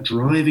 that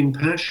driving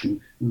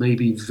passion may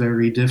be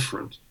very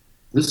different.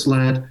 This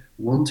lad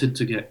wanted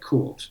to get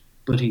caught,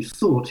 but he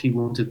thought he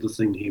wanted the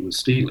thing he was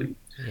stealing.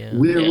 Yeah.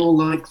 We're all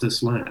like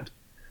this lad.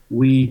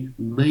 We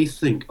may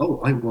think, oh,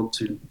 I want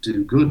to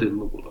do good in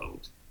the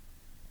world.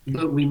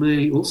 But we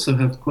may also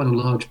have quite a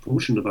large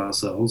portion of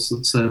ourselves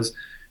that says,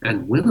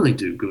 and when I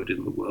do good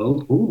in the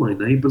world, all my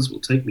neighbors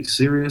will take me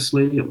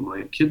seriously, and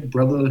my kid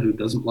brother who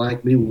doesn't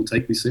like me will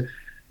take me seriously.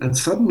 And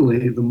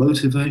suddenly the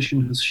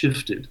motivation has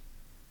shifted.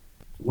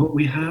 What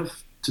we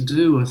have to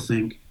do, I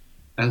think,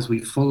 as we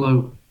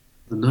follow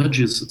the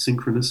nudges that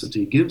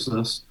synchronicity gives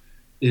us,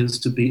 is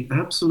to be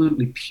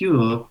absolutely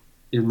pure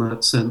in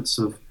that sense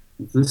of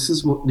this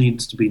is what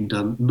needs to be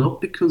done,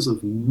 not because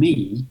of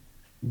me,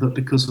 but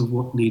because of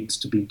what needs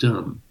to be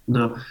done.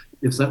 Now,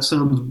 if that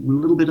sounds a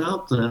little bit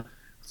out there,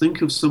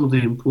 think of some of the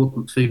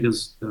important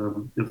figures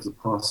of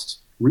the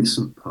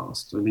recent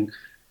past. I mean,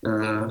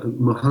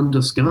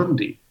 Mohandas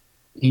Gandhi,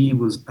 he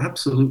was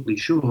absolutely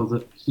sure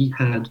that he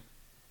had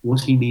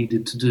what he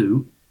needed to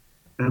do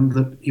and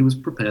that he was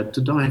prepared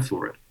to die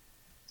for it.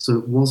 So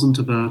it wasn't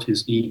about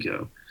his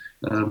ego.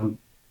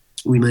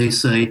 We may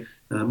say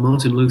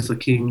Martin Luther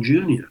King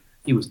Jr.,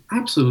 he was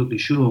absolutely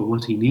sure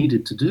what he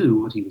needed to do,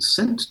 what he was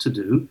sent to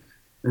do,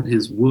 and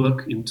his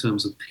work in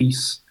terms of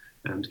peace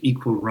and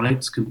equal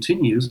rights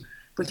continues,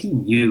 but he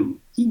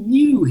knew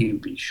he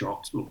would be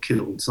shot or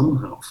killed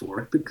somehow for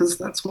it, because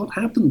that's what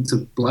happened to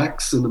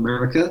blacks in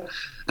America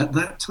at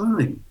that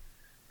time.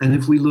 And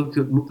if we look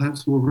at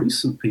perhaps more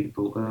recent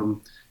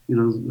people,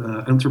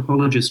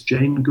 anthropologist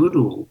Jane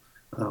Goodall,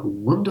 a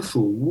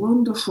wonderful,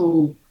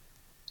 wonderful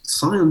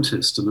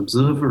scientist and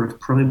observer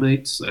of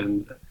primates,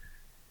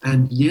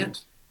 and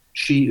yet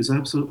she is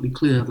absolutely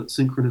clear that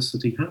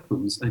synchronicity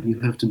happens and you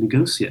have to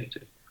negotiate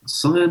it. A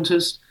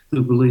scientist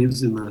who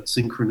believes in that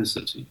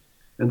synchronicity.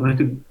 And I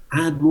could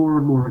add more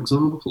and more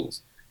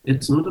examples.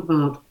 It's not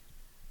about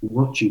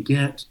what you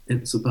get,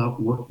 it's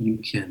about what you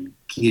can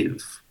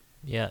give.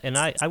 Yeah, and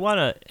I want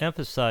to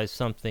emphasize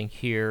something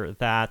here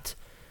that,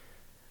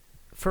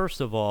 first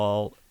of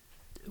all,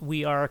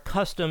 we are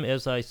accustomed,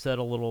 as I said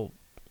a little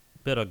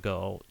bit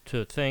ago,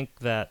 to think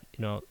that,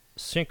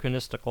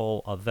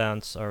 synchronistical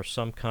events are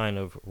some kind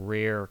of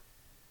rare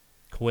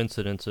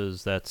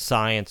coincidences that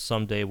science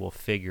someday will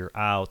figure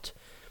out.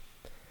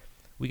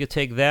 We could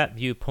take that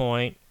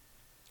viewpoint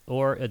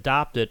or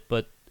adopt it,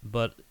 but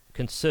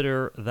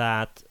consider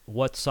that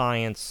what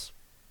science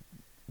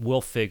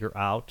will figure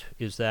out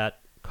is that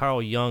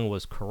Carl Jung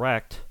was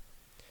correct,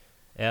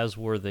 as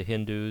were the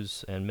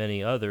Hindus and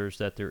many others,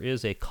 that there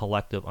is a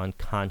collective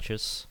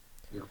unconscious,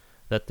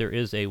 that there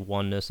is a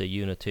oneness, a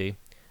unity,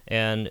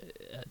 and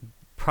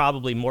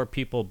probably more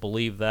people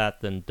believe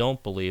that than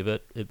don't believe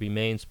it. It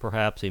remains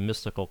perhaps a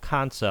mystical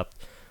concept.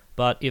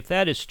 But if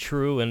that is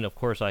true, and of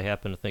course I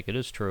happen to think it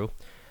is true,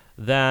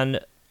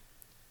 then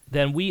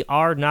we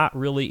are not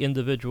really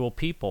individual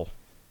people.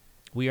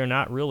 We are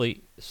not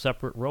really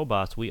separate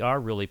robots. We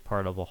are really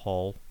part of a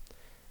whole.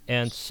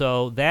 And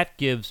so that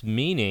gives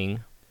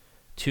meaning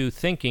to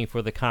thinking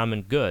for the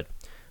common good.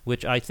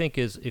 which I think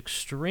is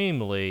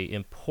extremely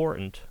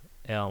important,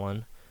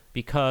 Alan,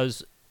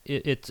 because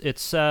it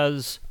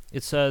says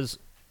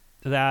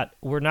that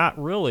we're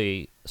not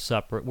really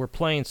separate. We're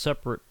playing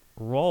separate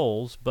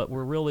roles, but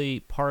we're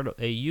really part of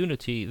a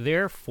unity.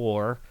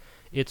 Therefore,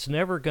 it's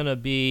never going to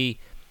be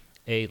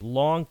a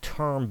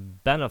long-term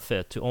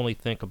benefit to only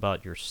think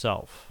about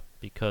yourself,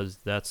 because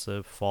that's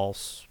a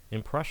false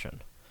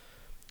impression.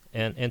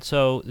 And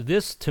so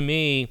this, to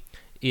me,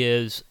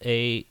 is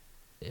a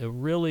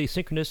really,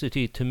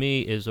 synchronicity to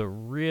me is a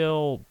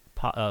real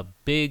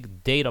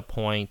big data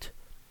point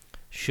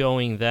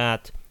showing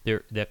that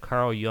that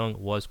Carl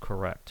Jung was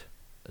correct,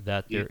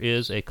 that there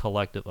is a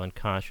collective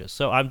unconscious.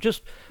 So I'm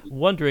just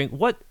wondering,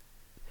 what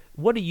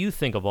do you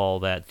think of all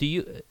that? Do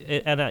you?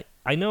 And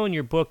I know in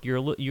your book you're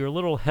a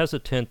little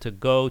hesitant to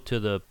go to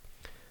the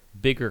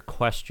bigger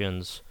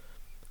questions,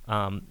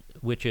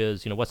 which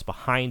is, what's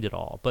behind it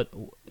all. But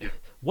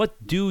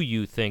what do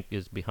you think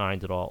is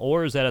behind it all,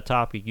 or is that a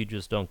topic you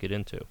just don't get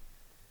into?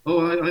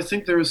 Oh, I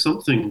think there is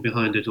something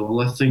behind it all.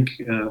 I think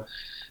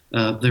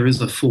there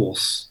is a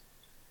force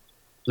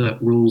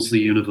that rules the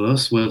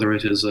universe. Whether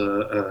it is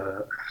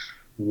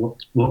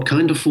what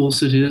kind of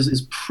force it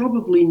is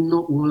probably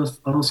not worth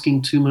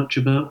asking too much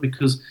about,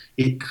 because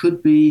it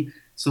could be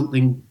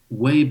something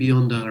way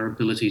beyond our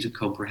ability to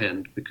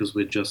comprehend, because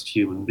we're just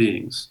human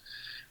beings.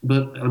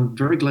 But I'm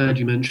very glad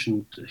you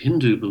mentioned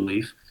Hindu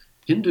belief.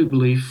 Hindu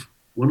belief,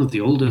 one of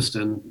the oldest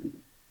and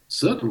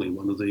certainly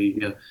one of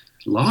the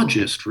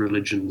largest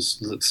religions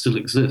that still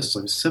exists,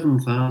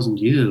 7,000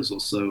 years or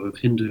so of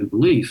Hindu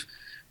belief.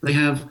 They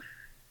have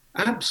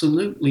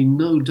absolutely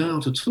no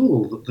doubt at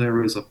all that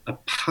there is a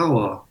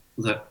power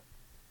that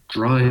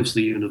drives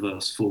the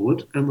universe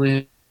forward, and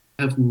they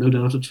have no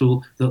doubt at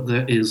all that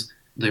there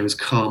is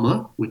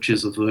karma, which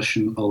is a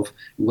version of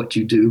what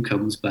you do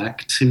comes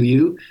back to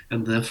you,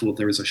 and therefore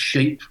there is a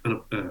shape and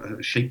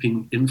a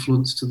shaping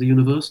influence to the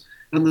universe.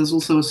 And there's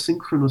also a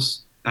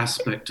synchronous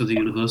aspect to the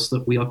universe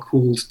that we are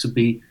called to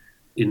be,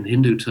 in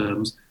Hindu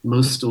terms,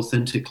 most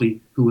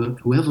authentically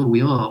whoever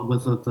we are,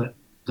 whether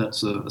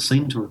that's a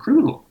saint or a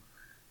criminal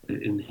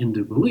in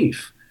Hindu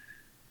belief.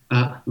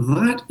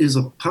 That is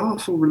a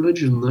powerful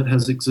religion that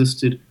has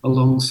existed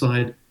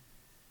alongside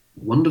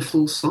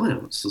wonderful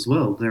science as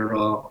well. There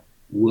are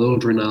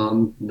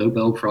world-renowned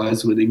Nobel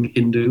Prize-winning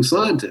Hindu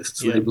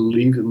scientists. Yeah. They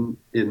believe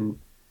in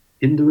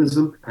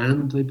Hinduism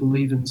and they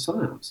believe in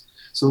science.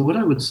 So what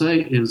I would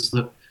say is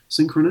that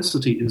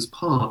synchronicity is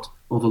part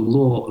of a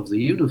law of the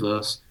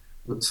universe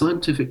that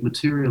scientific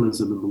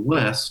materialism in the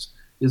West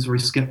is very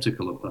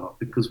skeptical about,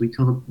 because we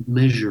can't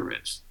measure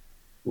it.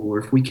 Or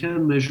if we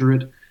can measure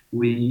it,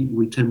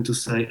 we tend to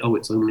say, oh,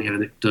 it's only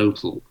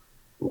anecdotal,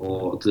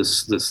 or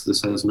this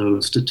has no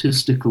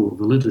statistical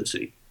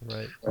validity.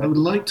 Right. I would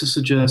like to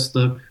suggest,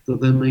 though,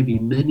 that there may be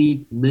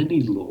many,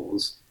 many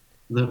laws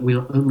that we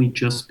are only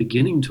just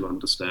beginning to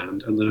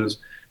understand, and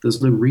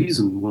there's no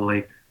reason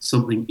why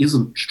something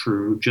isn't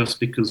true just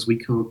because we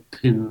can't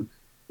pin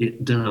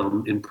it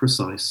down in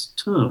precise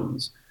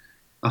terms.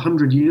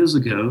 100 years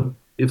ago,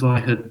 if I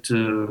had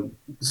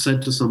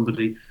said to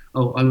somebody,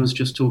 oh, I was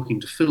just talking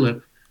to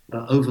Philip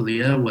over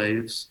the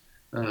airwaves,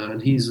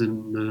 and he's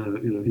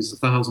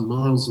 1,000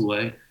 miles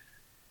away,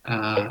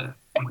 they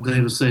would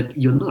have said,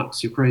 you're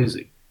nuts, you're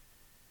crazy.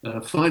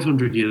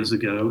 500 years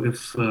ago,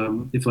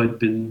 if I'd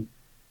been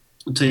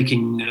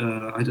taking,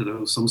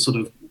 some sort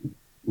of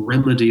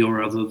remedy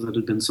or other that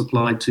had been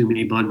supplied to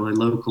me by my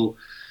local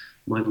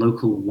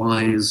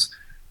wise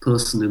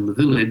person in the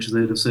village,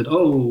 they'd have said,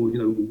 oh,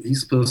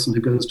 he's the person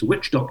who goes to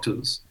witch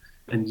doctors.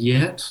 And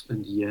yet,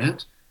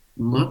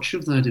 much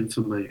of that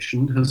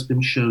information has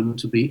been shown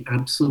to be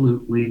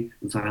absolutely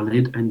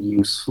valid and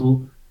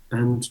useful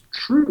and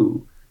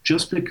true.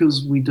 Just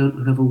because we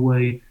don't have a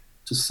way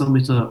to sum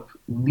it up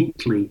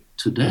neatly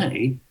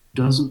today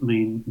doesn't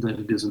mean that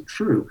it isn't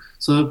true.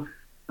 So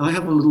I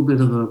have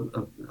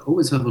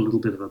always have a little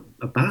bit of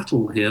a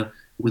battle here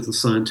with the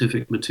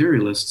scientific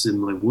materialists in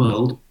my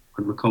world.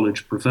 I'm a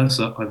college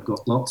professor. I've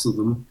got lots of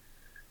them.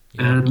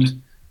 Yeah.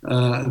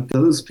 And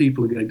those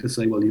people are going to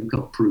say, well, you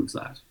can't prove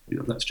that.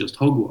 That's just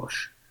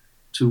hogwash.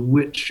 To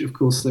which, of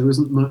course, there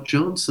isn't much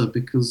answer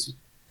because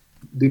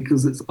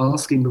it's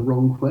asking the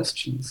wrong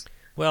questions.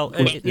 Well,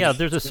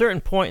 there's a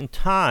certain point in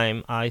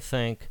time, I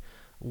think,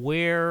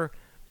 where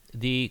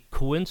the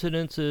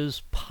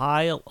coincidences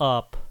pile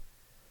up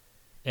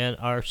and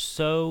are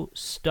so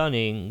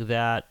stunning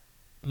that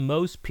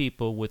most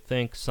people would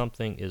think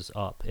something is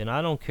up. And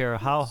I don't care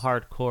how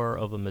hardcore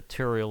of a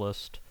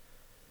materialist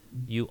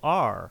you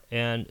are.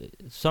 And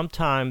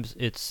sometimes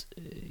it's,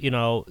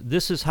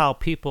 this is how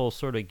people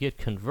sort of get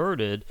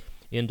converted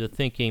into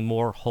thinking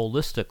more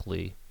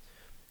holistically,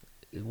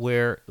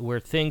 where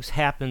things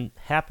happen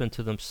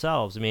to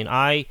themselves. I mean,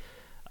 I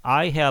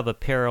have a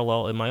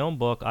parallel in my own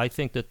book. I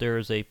think that there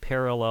is a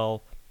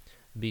parallel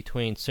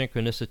between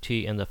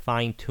synchronicity and the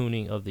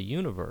fine-tuning of the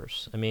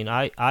universe. I mean,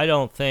 I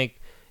don't think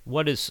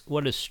what is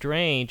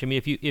strange. I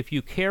mean, if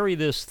you carry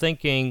this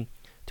thinking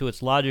to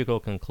its logical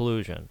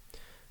conclusion,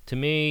 to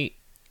me,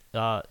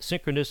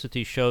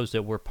 synchronicity shows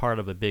that we're part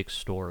of a big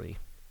story.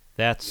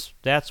 That's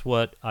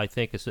what I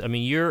think is. I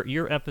mean,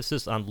 your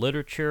emphasis on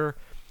literature,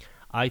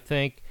 I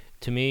think,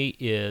 to me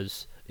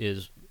is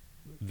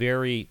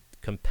very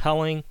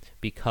compelling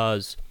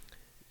because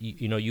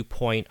you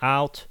point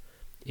out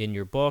in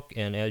your book,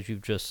 and as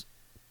you've just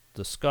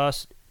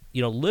discussed,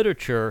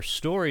 literature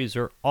stories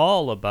are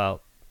all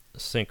about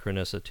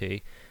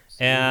synchronicity,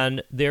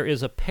 and there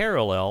is a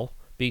parallel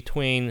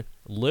between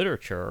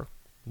literature,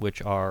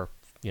 which are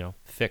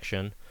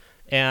fiction,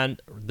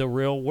 and the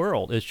real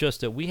world. It's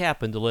just that we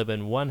happen to live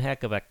in one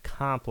heck of a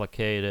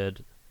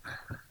complicated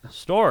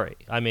story.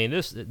 I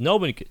mean,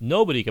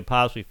 nobody could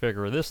possibly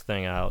figure this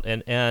thing out,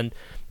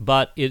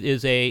 but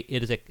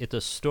it's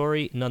a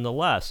story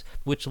nonetheless,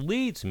 which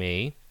leads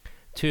me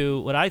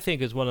to what I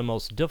think is one of the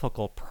most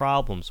difficult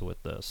problems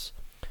with this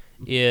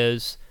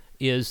is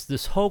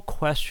this whole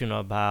question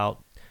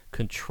about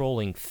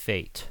controlling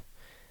fate,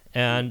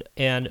 and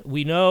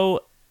we know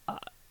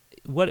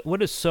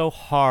what is so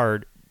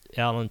hard,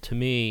 Alan, to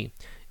me,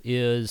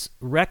 is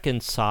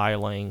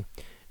reconciling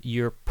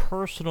your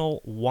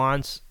personal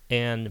wants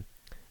and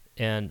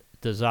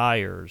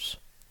desires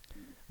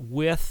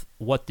with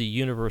what the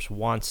universe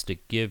wants to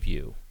give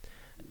you.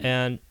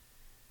 And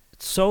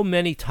so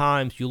many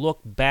times you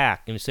look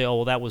back and you say, oh,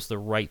 well, that was the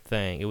right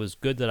thing. It was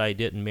good that I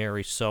didn't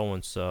marry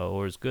so-and-so,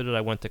 or it's good that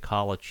I went to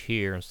college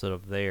here instead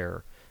of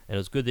there. And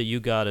it's good that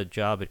you got a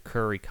job at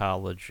Curry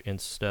College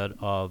instead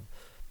of,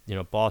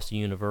 Boston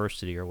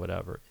University or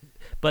whatever.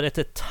 But at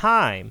the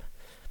time,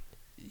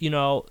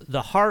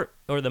 the heart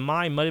or the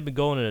mind might have been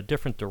going in a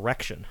different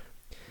direction.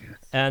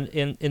 Yes.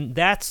 And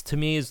that's, to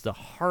me, is the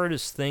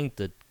hardest thing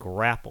to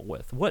grapple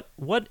with. What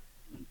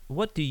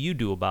do you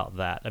do about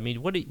that? I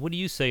mean, what do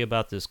you say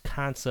about this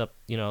concept,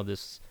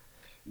 this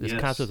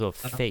concept of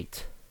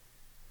fate?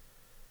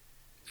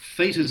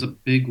 Fate is a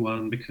big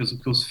one because,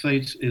 of course,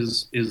 fate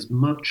is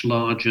much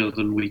larger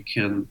than we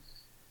can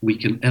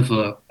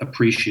ever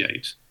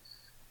appreciate.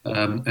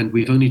 And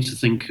we've only to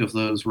think of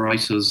those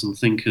writers and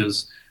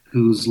thinkers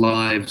whose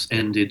lives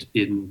ended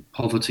in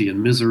poverty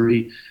and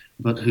misery,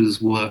 but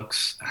whose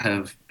works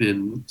have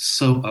been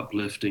so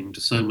uplifting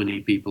to so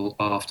many people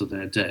after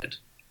they're dead.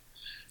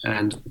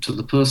 And to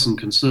the person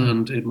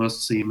concerned, it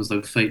must seem as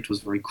though fate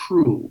was very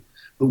cruel.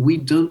 But we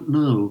don't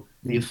know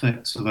the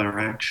effects of our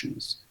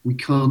actions. We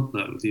can't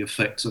know the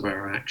effects of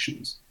our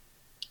actions.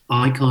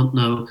 I can't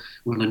know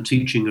when I'm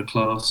teaching a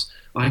class,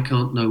 I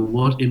can't know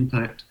what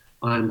impact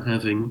I'm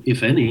having,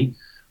 if any,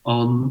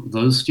 on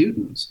those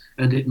students.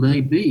 And it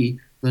may be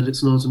that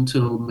it's not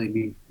until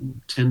maybe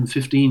 10,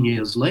 15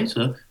 years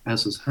later,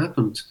 as has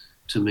happened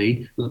to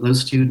me, that those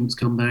students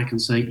come back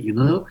and say,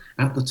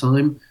 at the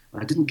time,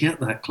 I didn't get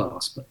that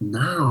class, but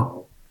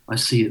now I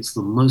see it's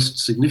the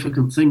most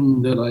significant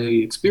thing that I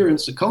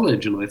experienced at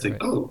college, and I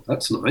think, right. Oh,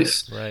 that's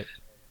nice. Right.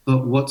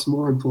 But what's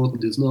more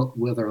important is not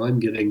whether I'm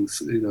getting,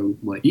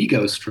 my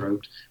ego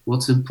stroked.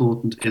 What's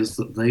important is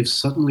that they've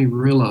suddenly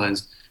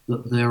realized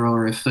that there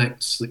are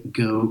effects that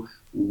go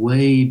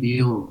way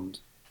beyond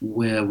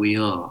where we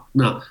are.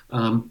 Now,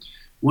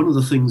 one of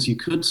the things you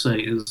could say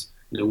is,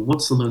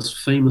 what's the most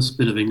famous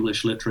bit of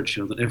English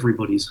literature that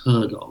everybody's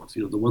heard of?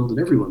 The one that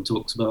everyone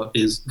talks about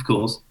is, of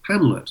course,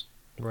 Hamlet.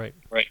 Right.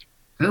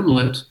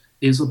 Hamlet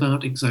is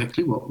about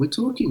exactly what we're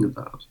talking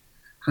about.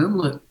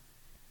 Hamlet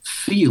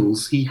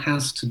feels he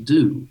has to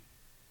do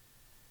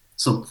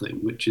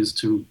something, which is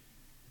to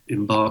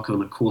embark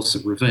on a course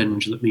of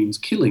revenge that means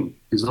killing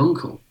his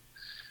uncle.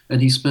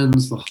 And he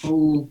spends the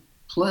whole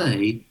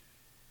play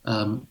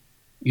agonizing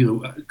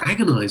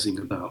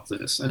about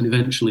this, and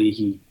eventually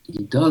he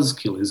does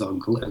kill his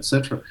uncle,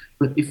 etc.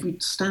 But if we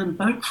stand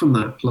back from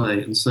that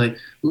play and say,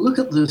 look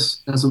at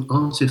this as an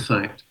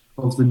artifact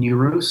of the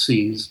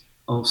neuroses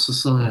of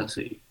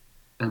society,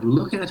 and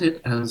look at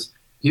it as,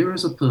 here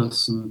is a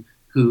person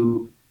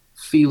who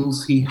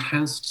feels he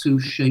has to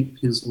shape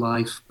his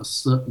life a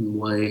certain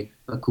way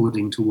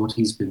according to what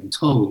he's been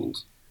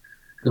told.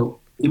 Now,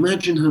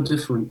 imagine how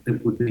different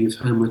it would be if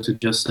Hamlet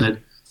had just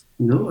said,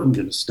 I'm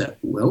going to step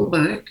well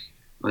back,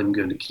 I'm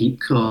going to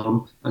keep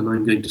calm, and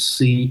I'm going to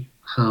see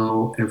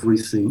how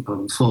everything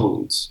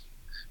unfolds.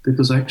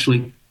 Because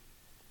actually,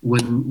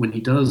 when he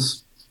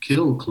does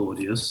kill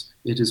Claudius,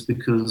 it is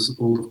because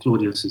all of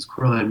Claudius's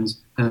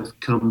crimes have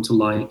come to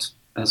light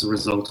as a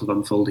result of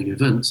unfolding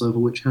events over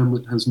which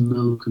Hamlet has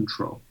no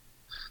control.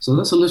 So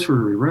that's a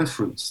literary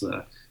reference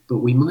there. But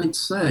we might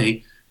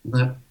say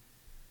that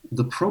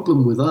the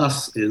problem with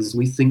us is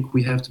we think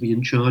we have to be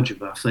in charge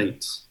of our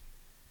fates,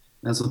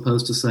 as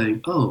opposed to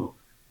saying, oh,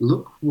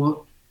 look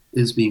what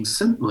is being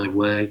sent my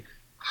way.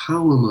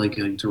 How am I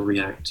going to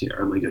react here?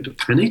 Am I going to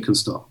panic and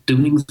start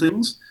doing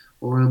things?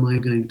 Or am I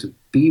going to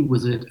be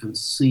with it and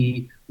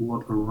see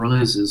what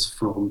arises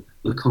from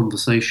the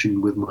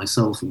conversation with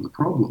myself and the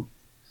problem?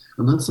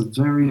 And that's a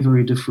very,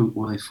 very different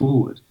way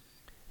forward.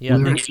 Yeah,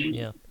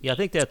 I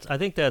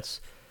think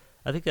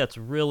that's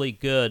really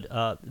good.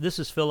 This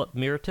is Philip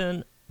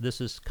Merton. This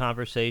is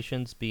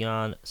Conversations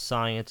Beyond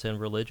Science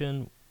and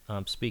Religion.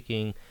 I'm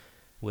speaking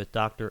with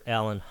Dr.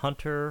 Alan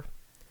Hunter,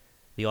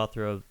 the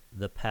author of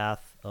the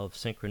path of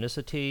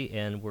synchronicity,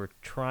 and we're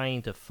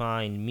trying to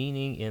find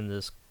meaning in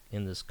this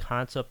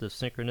concept of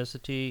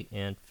synchronicity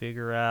and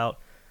figure out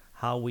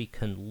how we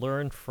can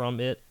learn from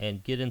it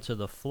and get into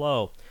the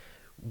flow.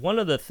 One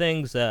of the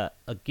things that,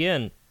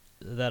 again,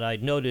 that I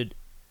noted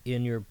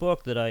in your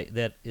book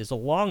that is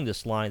along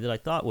this line that I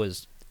thought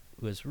was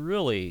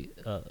really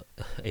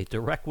a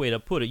direct way to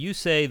put it. You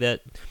say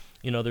that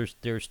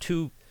there's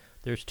two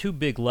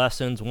big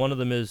lessons. One of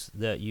them is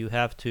that you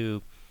have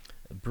to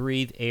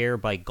breathe air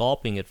by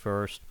gulping it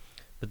first,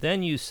 but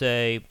then you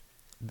say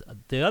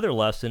the other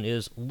lesson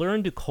is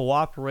learn to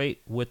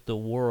cooperate with the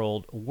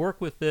world,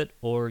 work with it,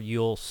 or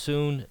you'll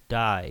soon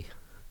die.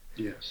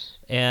 Yes.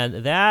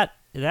 And that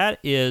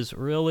is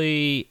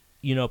really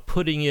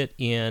putting it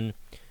in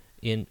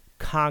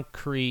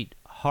concrete,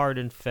 hard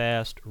and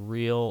fast,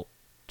 real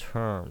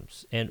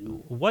terms.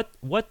 And what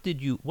do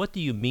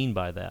you mean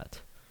by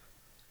that?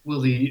 Well,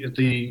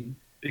 the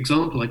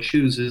example I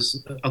choose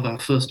is of our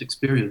first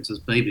experience as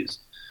babies.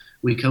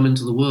 We come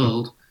into the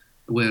world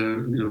where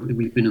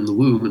we've been in the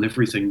womb and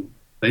everything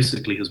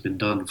basically has been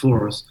done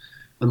for us.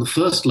 And the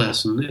first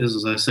lesson is,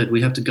 as I said,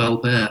 we have to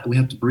gulp air, we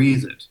have to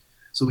breathe it.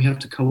 So we have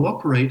to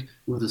cooperate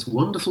with this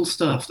wonderful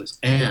stuff, this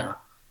air,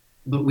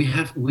 but we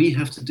have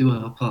to do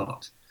our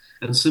part.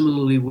 And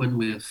similarly, when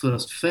we're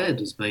first fed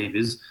as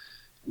babies,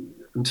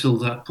 until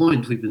that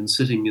point, we've been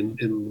sitting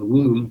in the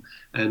womb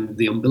and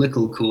the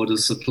umbilical cord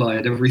has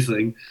supplied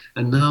everything.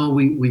 And now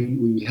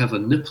we have a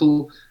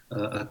nipple,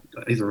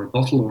 either a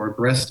bottle or a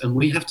breast, and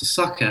we have to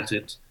suck at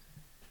it.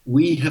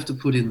 We have to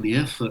put in the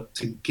effort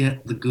to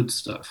get the good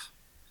stuff.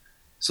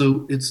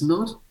 So it's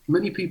not,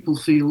 many people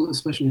feel,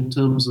 especially in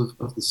terms of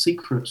the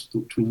secret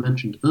which we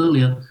mentioned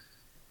earlier,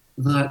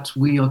 that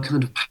we are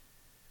kind of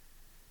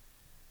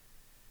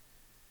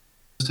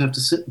just have to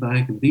sit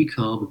back and be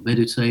calm and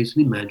meditate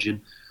and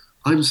imagine.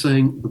 I'm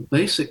saying the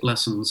basic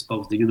lessons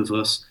of the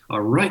universe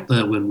are right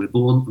there when we're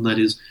born, and that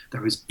is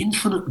there is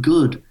infinite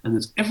good, and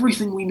there's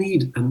everything we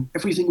need and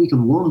everything we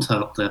can want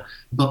out there,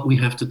 but we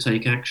have to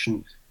take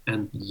action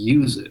and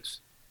use it.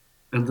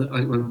 And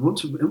I want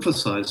to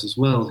emphasize as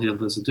well here,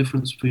 there's a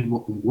difference between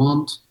what we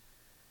want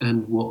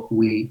and what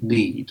we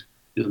need.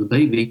 The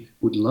baby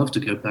would love to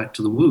go back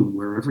to the womb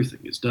where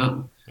everything is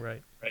done.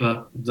 Right.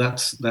 But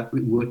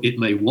it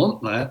may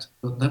want that,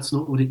 but that's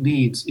not what it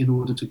needs in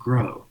order to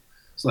grow.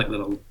 It's like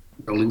that old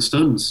Rolling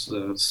Stones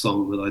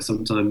song that I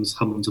sometimes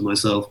hum to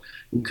myself.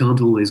 You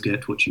can't always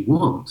get what you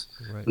want,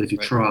 but if you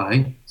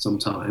try,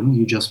 sometime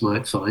you just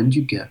might find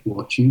you get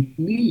what you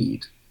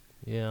need.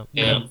 Yeah.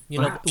 When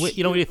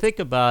you think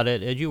about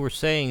it, as you were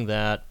saying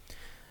that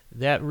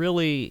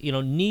really,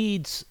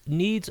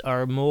 needs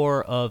are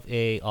more of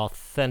a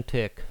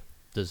authentic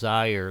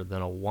desire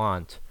than a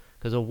want.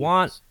 Because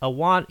a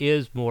want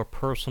is more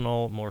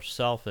personal, more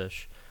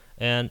selfish,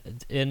 and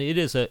it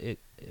is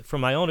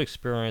from my own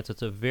experience,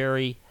 it's a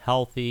very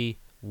healthy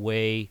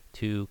way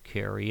to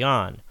carry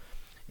on.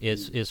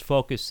 Is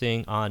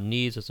focusing on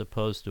needs as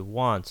opposed to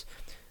wants.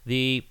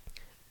 The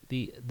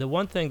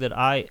one thing that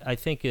I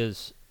think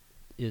is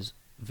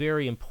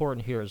very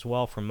important here as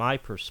well, from my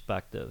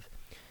perspective,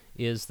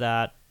 is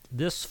that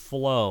this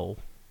flow,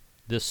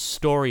 this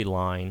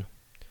storyline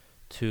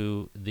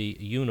to the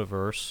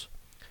universe,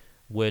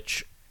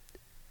 which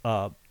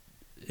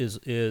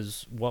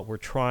is what we're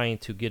trying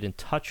to get in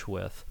touch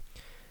with,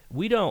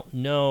 we don't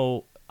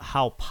know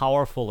how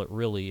powerful it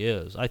really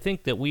is. I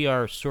think that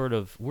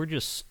we're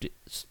just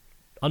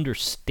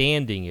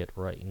understanding it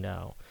right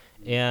now,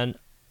 and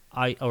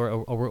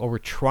we're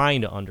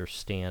trying to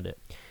understand it,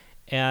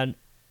 and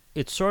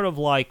it's sort of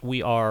like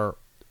we are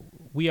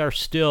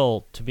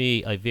still, to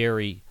me, a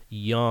very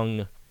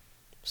young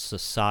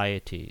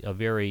society, a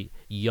very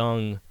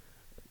young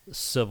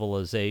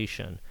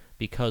civilization,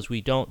 because we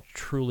don't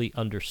truly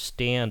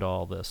understand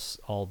all this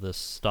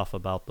stuff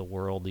about the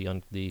world,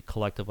 the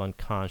collective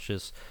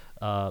unconscious.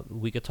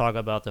 We could talk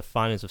about the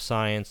findings of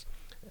science,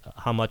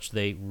 how much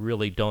they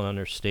really don't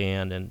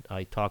understand, and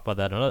I talk about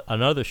that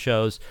on other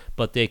shows,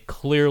 but they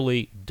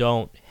clearly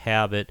don't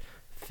have it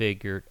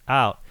figured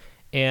out.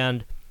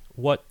 And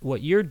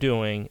what you're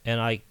doing, and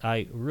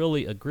I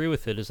really agree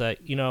with it, is that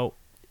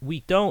we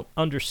don't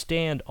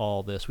understand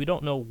all this. We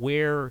don't know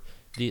where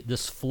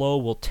this flow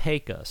will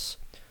take us.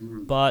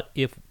 But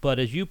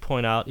as you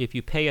point out, if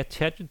you pay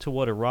attention to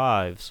what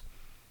arrives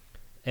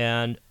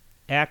and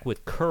act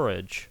with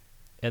courage,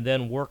 and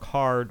then work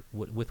hard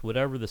with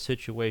whatever the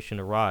situation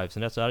arrives,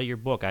 and that's out of your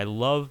book. I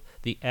love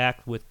the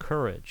act with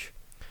courage.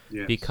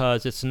 Yes.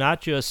 Because it's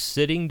not just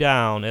sitting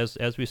down,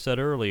 as we said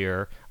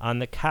earlier, on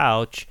the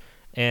couch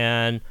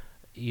and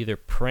either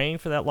praying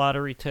for that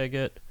lottery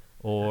ticket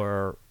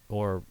or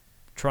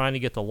trying to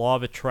get the law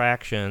of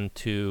attraction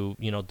to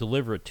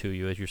deliver it to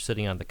you as you're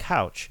sitting on the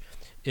couch.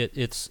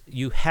 It's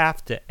you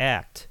have to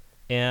act,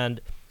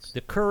 and the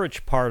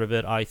courage part of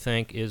it, I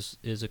think, is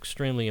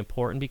extremely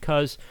important,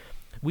 because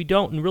we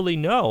don't really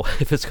know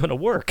if it's going to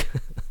work.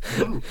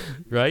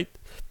 Right?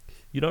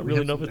 You don't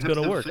really know if it's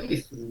going to work.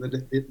 Faith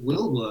that it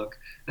will work,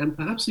 and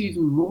perhaps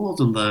even more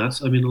than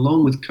that. I mean,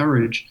 along with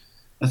courage,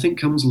 I think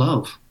comes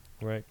love.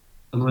 Right.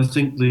 And I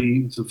think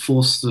the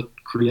force that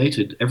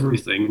created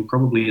everything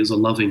probably is a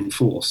loving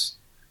force.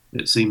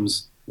 It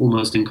seems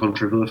almost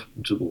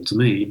incontrovertible to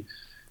me.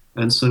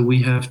 And so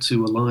we have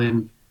to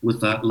align with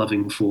that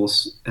loving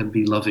force and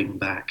be loving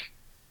back.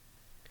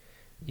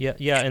 Yeah,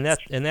 yeah, and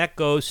that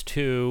goes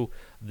to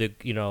the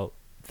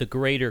the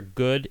greater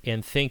good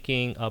and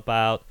thinking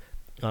about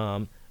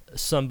um,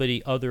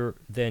 somebody other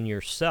than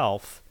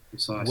yourself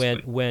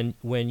when Precisely.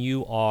 when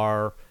you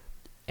are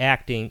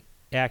acting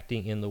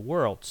in the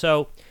world.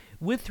 So,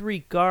 with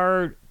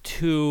regard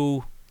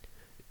to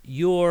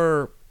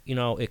your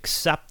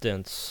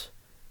acceptance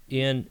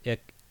in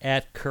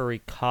at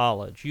Curry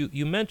College,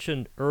 you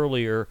mentioned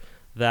earlier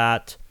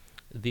that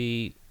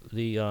the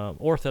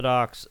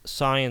Orthodox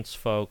science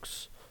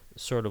folks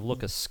sort of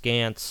look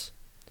askance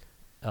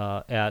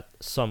at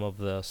some of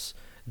this.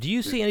 Do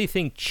you see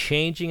anything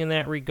changing in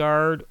that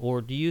regard,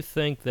 or do you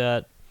think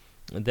that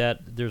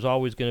there's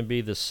always going to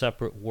be the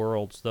separate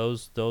worlds?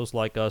 Those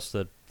like us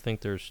that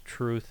think there's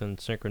truth and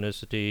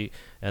synchronicity,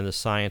 and the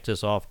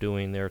scientists off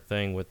doing their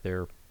thing with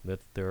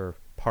their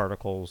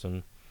particles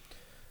and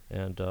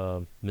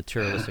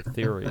materialistic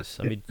theories.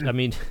 I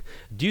mean,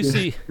 do you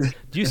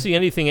see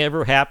anything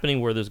ever happening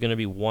where there's going to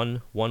be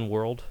one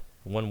world,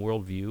 one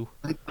world view?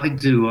 I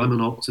do. I'm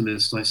an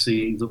optimist. I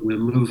see that we're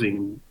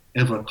moving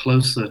ever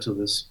closer to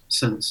this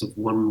sense of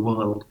one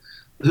world.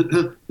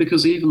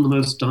 Because even the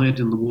most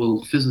dyed in the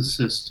wool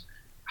physicist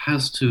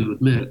has to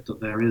admit that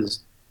there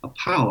is a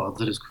power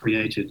that has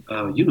created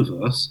our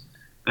universe,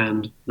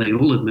 and they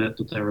all admit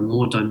that there are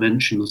more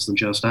dimensions than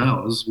just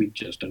ours. We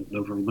just don't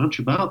know very much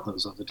about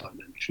those other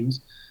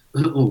dimensions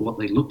or what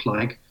they look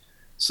like.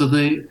 So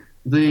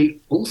they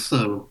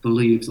also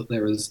believe that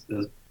there is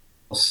a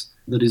force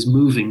that is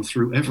moving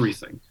through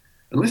everything.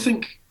 And I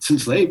think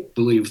since they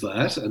believe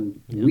that,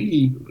 and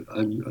Yeah.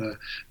 I'm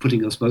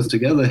putting us both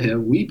together here,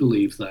 we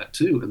believe that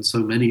too. And so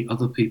many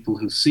other people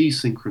who see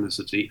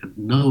synchronicity and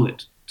know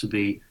it to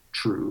be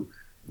true,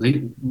 they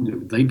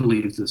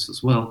believe this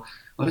as well.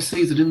 I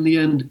see that in the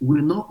end,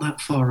 we're not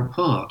that far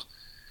apart.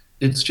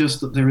 It's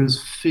just that there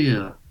is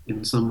fear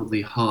in some of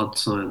the hard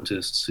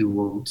scientists who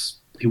want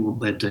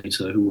their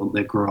data, who want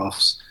their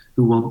graphs,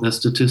 who want their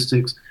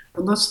statistics,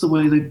 and that's the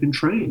way they've been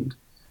trained.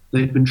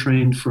 They've been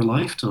trained for a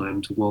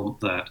lifetime to want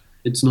that.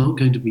 It's not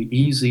going to be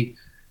easy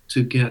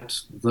to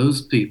get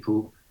those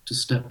people to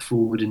step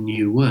forward in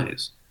new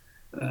ways.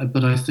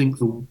 But I think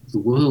the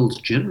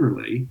world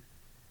generally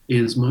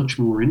is much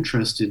more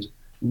interested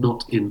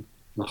not in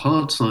the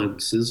hard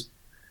sciences,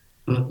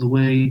 but in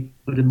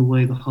the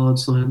way the hard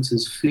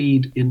sciences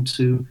feed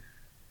into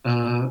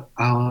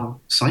our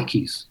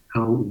psyches,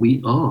 how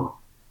we are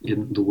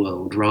in the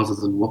world, rather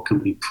than what can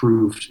be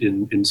proved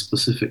in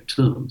specific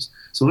terms.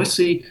 So I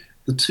see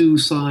the two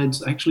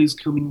sides actually is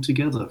coming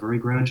together very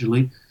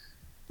gradually,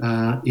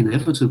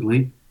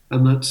 inevitably,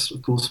 and that's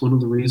of course one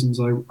of the reasons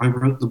I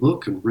wrote the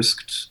book and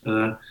risked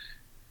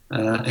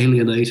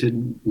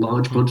alienated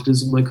large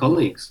quantities of my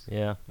colleagues.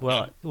 Yeah.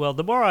 Well,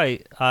 the more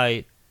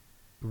I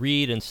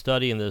read and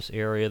study in this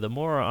area, the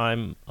more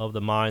I'm of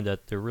the mind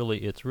that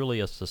it's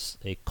really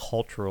a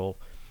cultural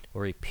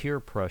or a peer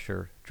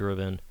pressure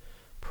driven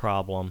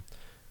problem,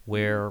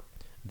 where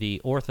the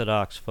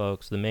orthodox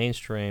folks, the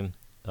mainstream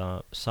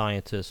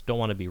scientists, don't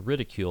want to be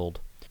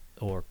ridiculed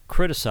or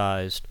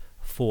criticized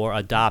for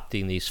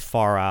adopting these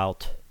far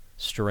out,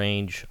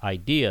 strange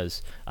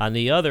ideas. On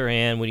the other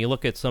hand, when you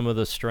look at some of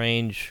the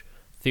strange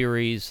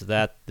theories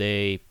that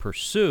they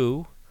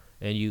pursue,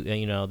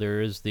 and there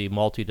is the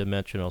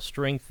multidimensional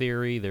string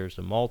theory, there's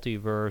a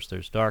multiverse,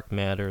 there's dark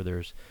matter,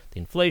 there's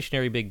the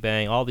inflationary Big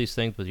Bang, all these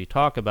things that you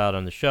talk about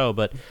on the show,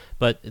 but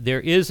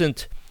there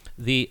isn't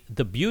the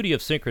beauty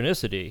of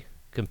synchronicity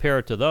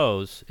compared to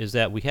those is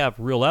that we have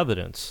real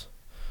evidence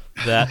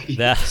that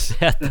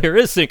that there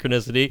is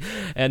synchronicity,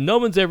 and no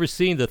one's ever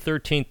seen the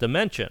 13th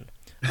dimension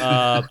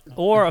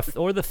or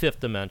the fifth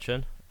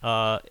dimension,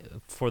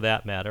 for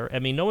that matter. I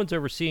mean, no one's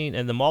ever seen,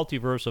 and the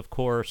multiverse, of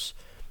course.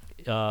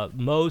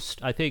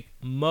 I think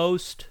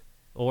most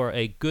or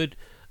a good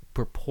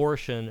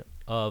proportion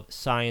of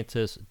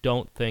scientists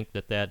don't think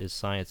that is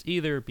science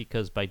either,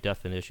 because by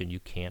definition you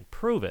can't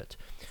prove it.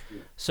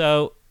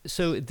 So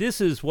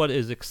this is what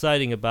is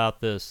exciting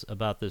about this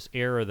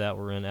era that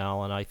we're in,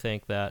 Alan. I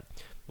think that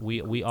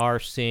we are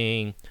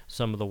seeing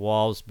some of the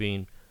walls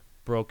being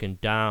broken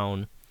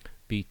down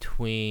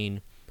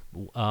between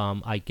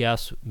I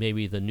guess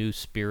maybe the new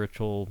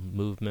spiritual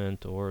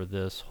movement or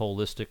this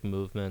holistic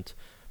movement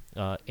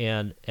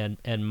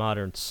and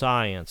modern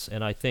science.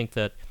 And I think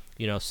that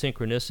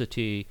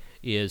synchronicity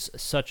is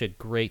such a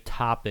great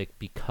topic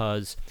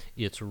because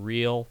it's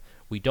real.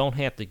 We don't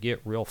have to get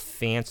real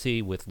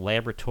fancy with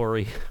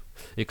laboratory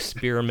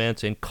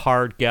experiments and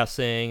card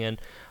guessing and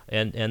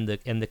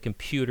the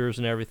computers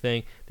and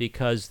everything,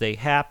 because they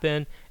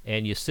happen,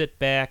 and you sit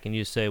back and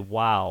you say,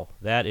 wow,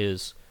 that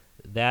is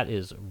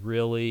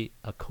really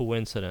a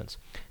coincidence.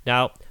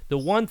 Now, the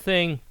one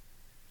thing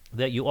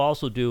that you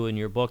also do in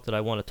your book that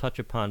I want to touch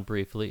upon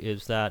briefly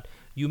is that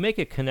you make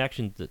a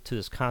connection to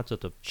this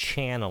concept of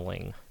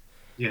channeling.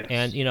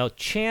 And Yes.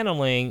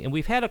 channeling, and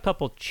we've had a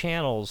couple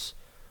channels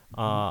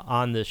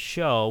on this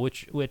show,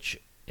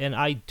 and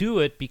I do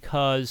it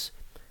because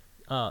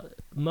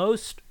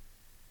most,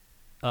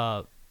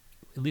 at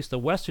least the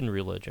Western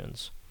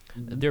religions,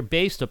 they're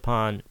based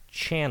upon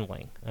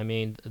channeling. I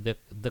mean,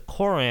 the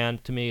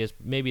Quran to me is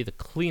maybe the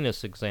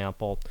cleanest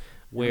example,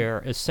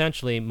 where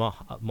essentially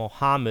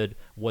Muhammad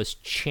was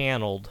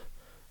channeled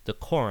the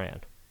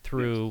Quran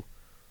through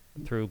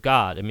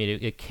God. I mean,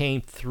 it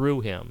came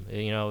through him.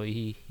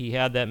 He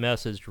had that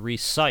message,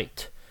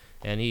 recite,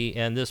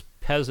 and this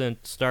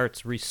peasant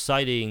starts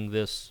reciting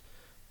this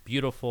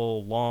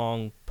beautiful,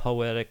 long,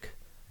 poetic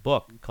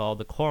book called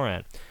the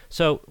Quran.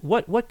 So,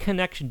 what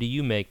connection do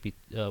you make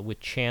with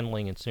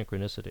channeling and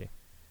synchronicity?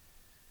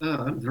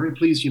 I'm very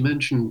pleased you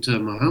mentioned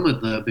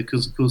Muhammad there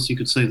because, of course, you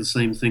could say the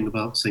same thing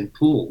about St.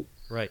 Paul.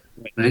 Right.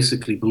 He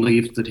basically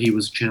believed that he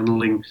was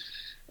channeling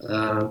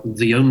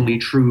the only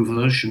true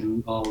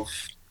version of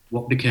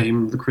what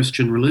became the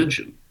Christian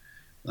religion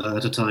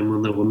at a time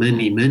when there were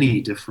many,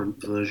 many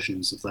different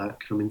versions of that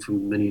coming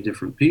from many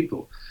different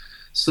people.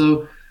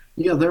 So,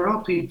 yeah, there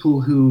are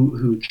people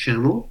who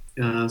channel.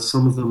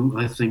 Some of them,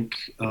 I think,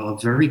 are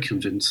very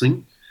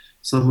convincing.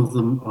 Some of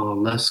them are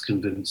less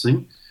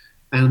convincing.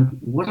 And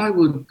what I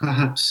would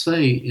perhaps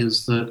say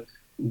is that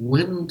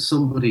when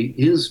somebody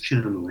is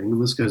channeling,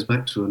 and this goes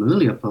back to an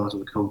earlier part of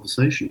the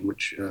conversation,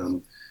 which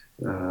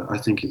I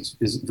think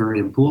is very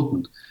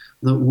important,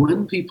 that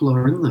when people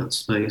are in that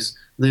space,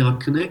 they are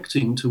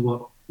connecting to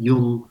what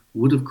Jung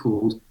would have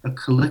called a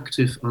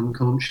collective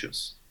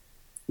unconscious,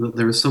 that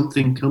there is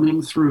something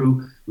coming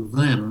through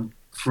them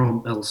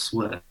from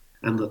elsewhere,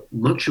 and that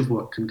much of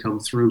what can come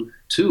through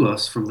to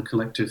us from the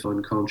collective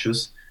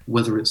unconscious,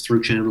 whether it's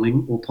through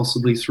channeling or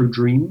possibly through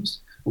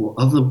dreams or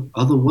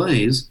other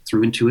ways,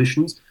 through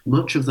intuitions,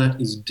 much of that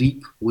is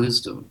deep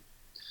wisdom.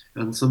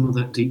 And some of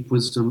that deep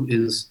wisdom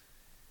is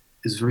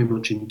very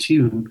much in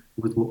tune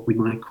with what we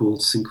might call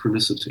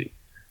synchronicity.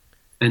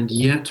 And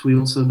yet we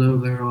also know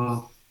there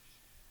are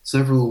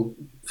several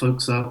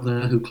folks out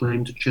there who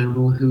claim to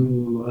channel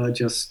who are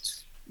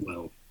just,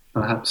 well,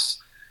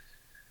 perhaps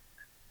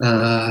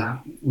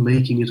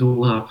making it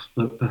all up,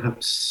 but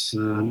perhaps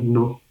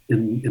not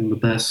in the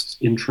best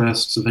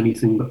interests of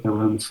anything but their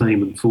own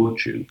fame and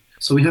fortune.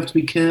 So we have to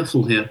be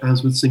careful here,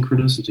 as with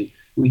synchronicity.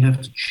 We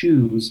have to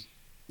choose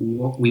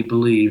what we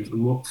believe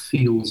and what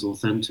feels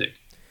authentic.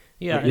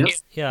 Yeah, Yep.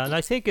 yeah, and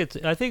I think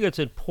it's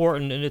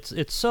important, and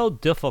it's so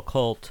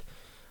difficult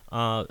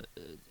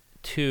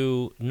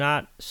to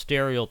not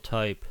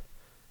stereotype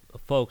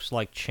folks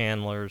like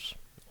channelers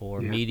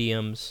or Yeah.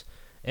 mediums,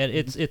 and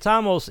it's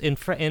almost and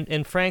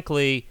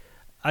frankly,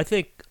 I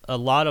think a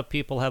lot of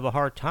people have a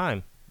hard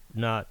time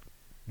not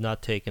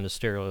taking a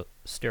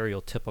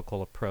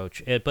stereotypical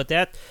approach. But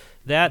that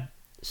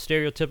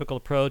stereotypical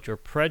approach or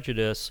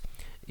prejudice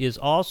is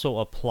also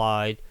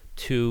applied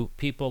to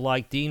people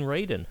like Dean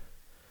Radin,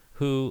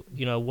 who,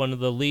 one of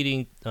the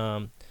leading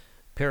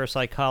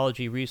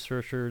parapsychology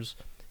researchers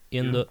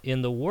in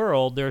the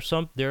world. There's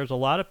a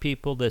lot of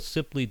people that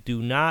simply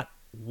do not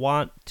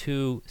want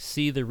to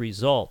see the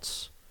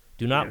results,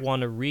 do not Yes.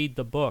 want to read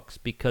the books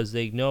because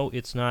they know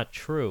it's not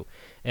true.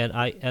 And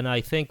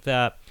I think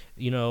that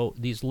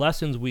these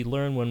lessons we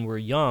learn when we're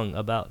young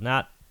about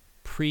not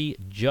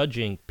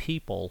prejudging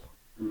people,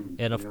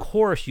 and of Yeah.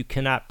 course you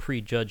cannot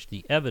prejudge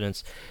the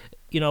evidence.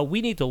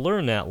 We need to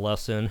learn that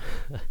lesson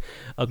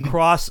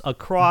across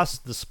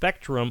the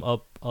spectrum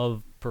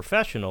of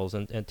professionals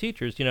and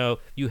teachers.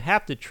 You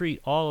have to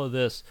treat all of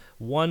this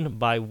one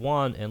by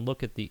one and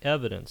look at the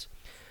evidence.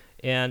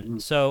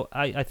 And so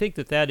I think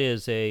that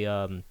is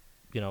a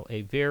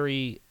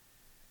very,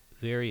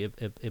 very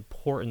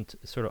important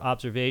sort of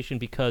observation,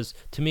 because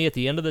to me, at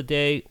the end of the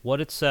day,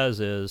 what it says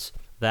is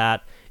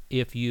that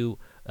if you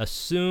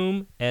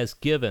assume as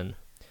given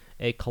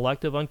a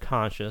collective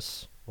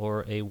unconscious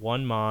or a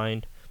one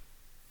mind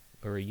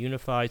or a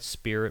unified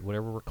spirit,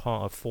 whatever we're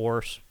calling, a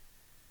force,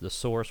 the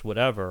source,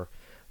 whatever,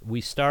 we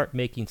start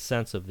making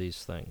sense of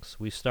these things.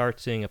 We start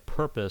seeing a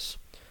purpose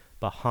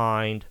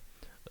behind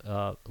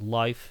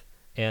life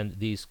and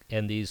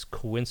these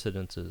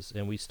coincidences,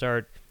 and we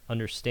start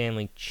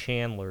understanding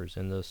channelers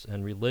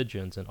and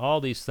religions and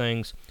all these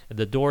things.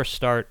 The doors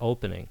start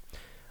opening.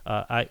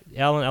 Alan,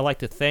 I'd like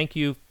to thank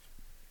you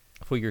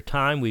for your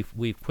time.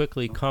 We've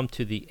quickly come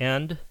to the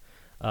end.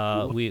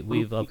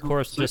 We've of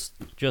course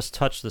just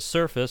touched the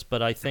surface,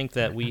 but I think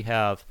that we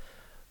have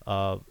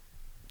done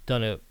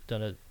a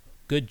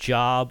good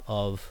job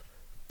of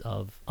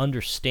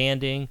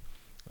understanding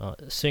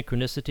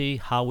synchronicity,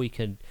 how we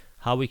can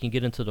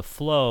get into the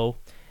flow.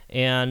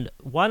 And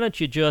why don't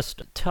you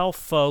just tell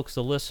folks,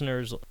 the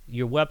listeners,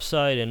 your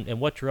website and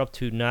what you're up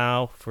to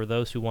now for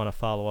those who want to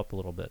follow up a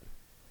little bit.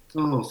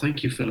 Oh,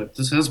 thank you, Philip.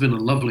 This has been a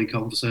lovely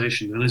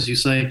conversation, and as you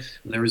say,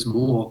 there is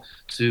more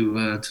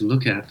to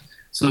look at.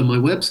 So my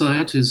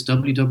website is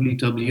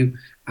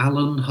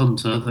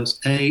www.allanhunter, that's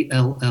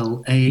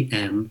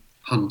ALLAN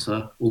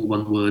Hunter, all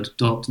one word,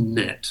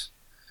 .net.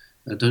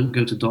 Don't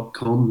go to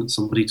 .com, that's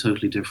somebody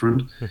totally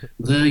different.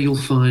 There you'll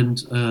find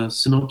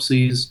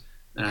synopses,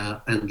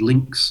 and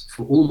links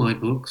for all my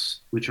books,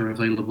 which are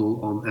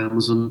available on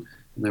Amazon.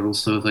 They're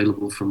also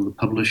available from the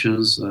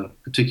publishers,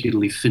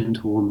 particularly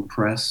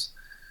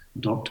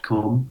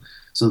findhornpress.com.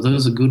 So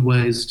those are good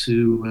ways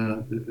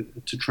to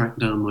track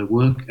down my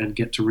work and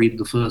get to read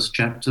the first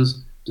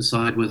chapters,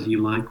 decide whether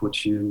you like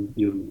what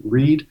you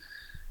read,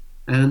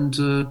 and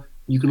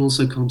you can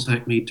also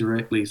contact me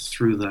directly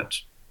through that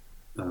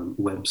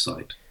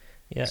website.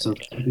 Yeah. So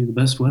that would be the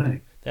best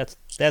way.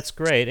 That's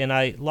great, and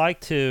I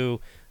like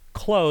to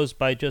close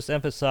by just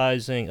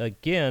emphasizing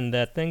again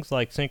that things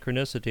like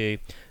synchronicity,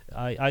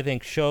 I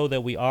think, show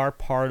that we are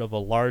part of a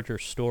larger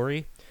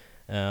story.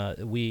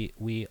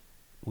 We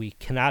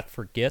cannot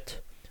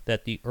forget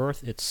that the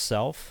Earth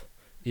itself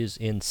is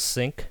in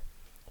sync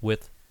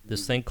with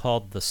this thing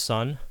called the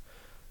sun,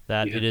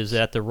 that it is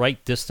at the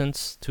right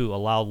distance to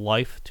allow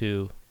life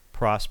to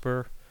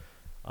prosper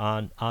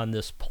on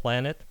this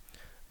planet.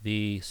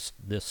 The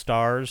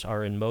stars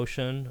are in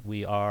motion.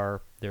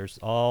 There's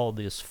all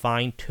this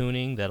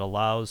fine-tuning that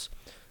allows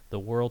the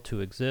world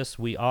to exist.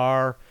 We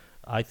are,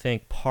 I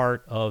think,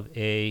 part of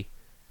a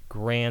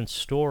grand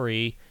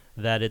story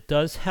that it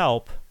does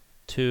help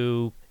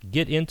to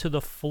get into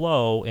the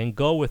flow and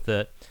go with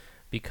it,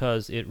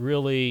 because it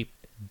really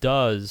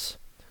does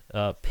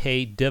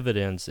pay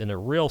dividends in a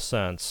real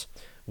sense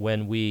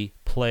when we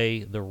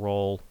play the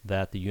role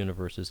that the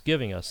universe is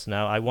giving us.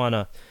 Now, I want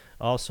to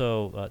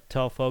also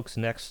tell folks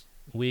next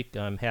week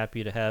I'm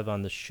happy to have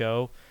on the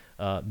show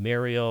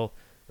Mario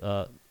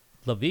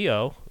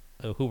Lavio,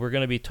 who we're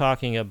going to be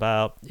talking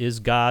about,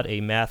 is God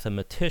a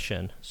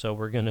mathematician? So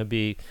we're going to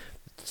be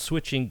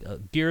switching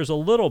gears a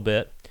little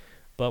bit,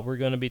 but we're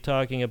going to be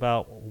talking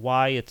about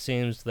why it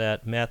seems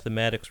that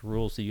mathematics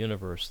rules the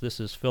universe. This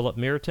is Philip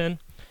Merton.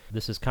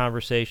 This is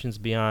Conversations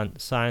Beyond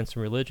Science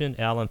and Religion.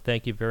 Alan,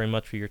 thank you very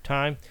much for your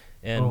time,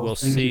 and we'll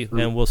see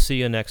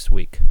you next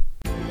week.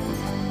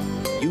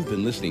 You've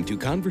been listening to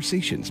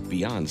Conversations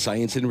Beyond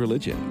Science and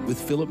Religion with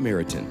Philip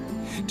Merton.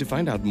 To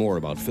find out more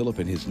about Philip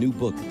and his new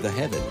book, The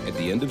Heaven at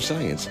the End of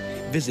Science,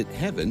 visit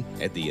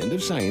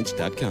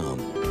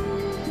heavenattheendofscience.com.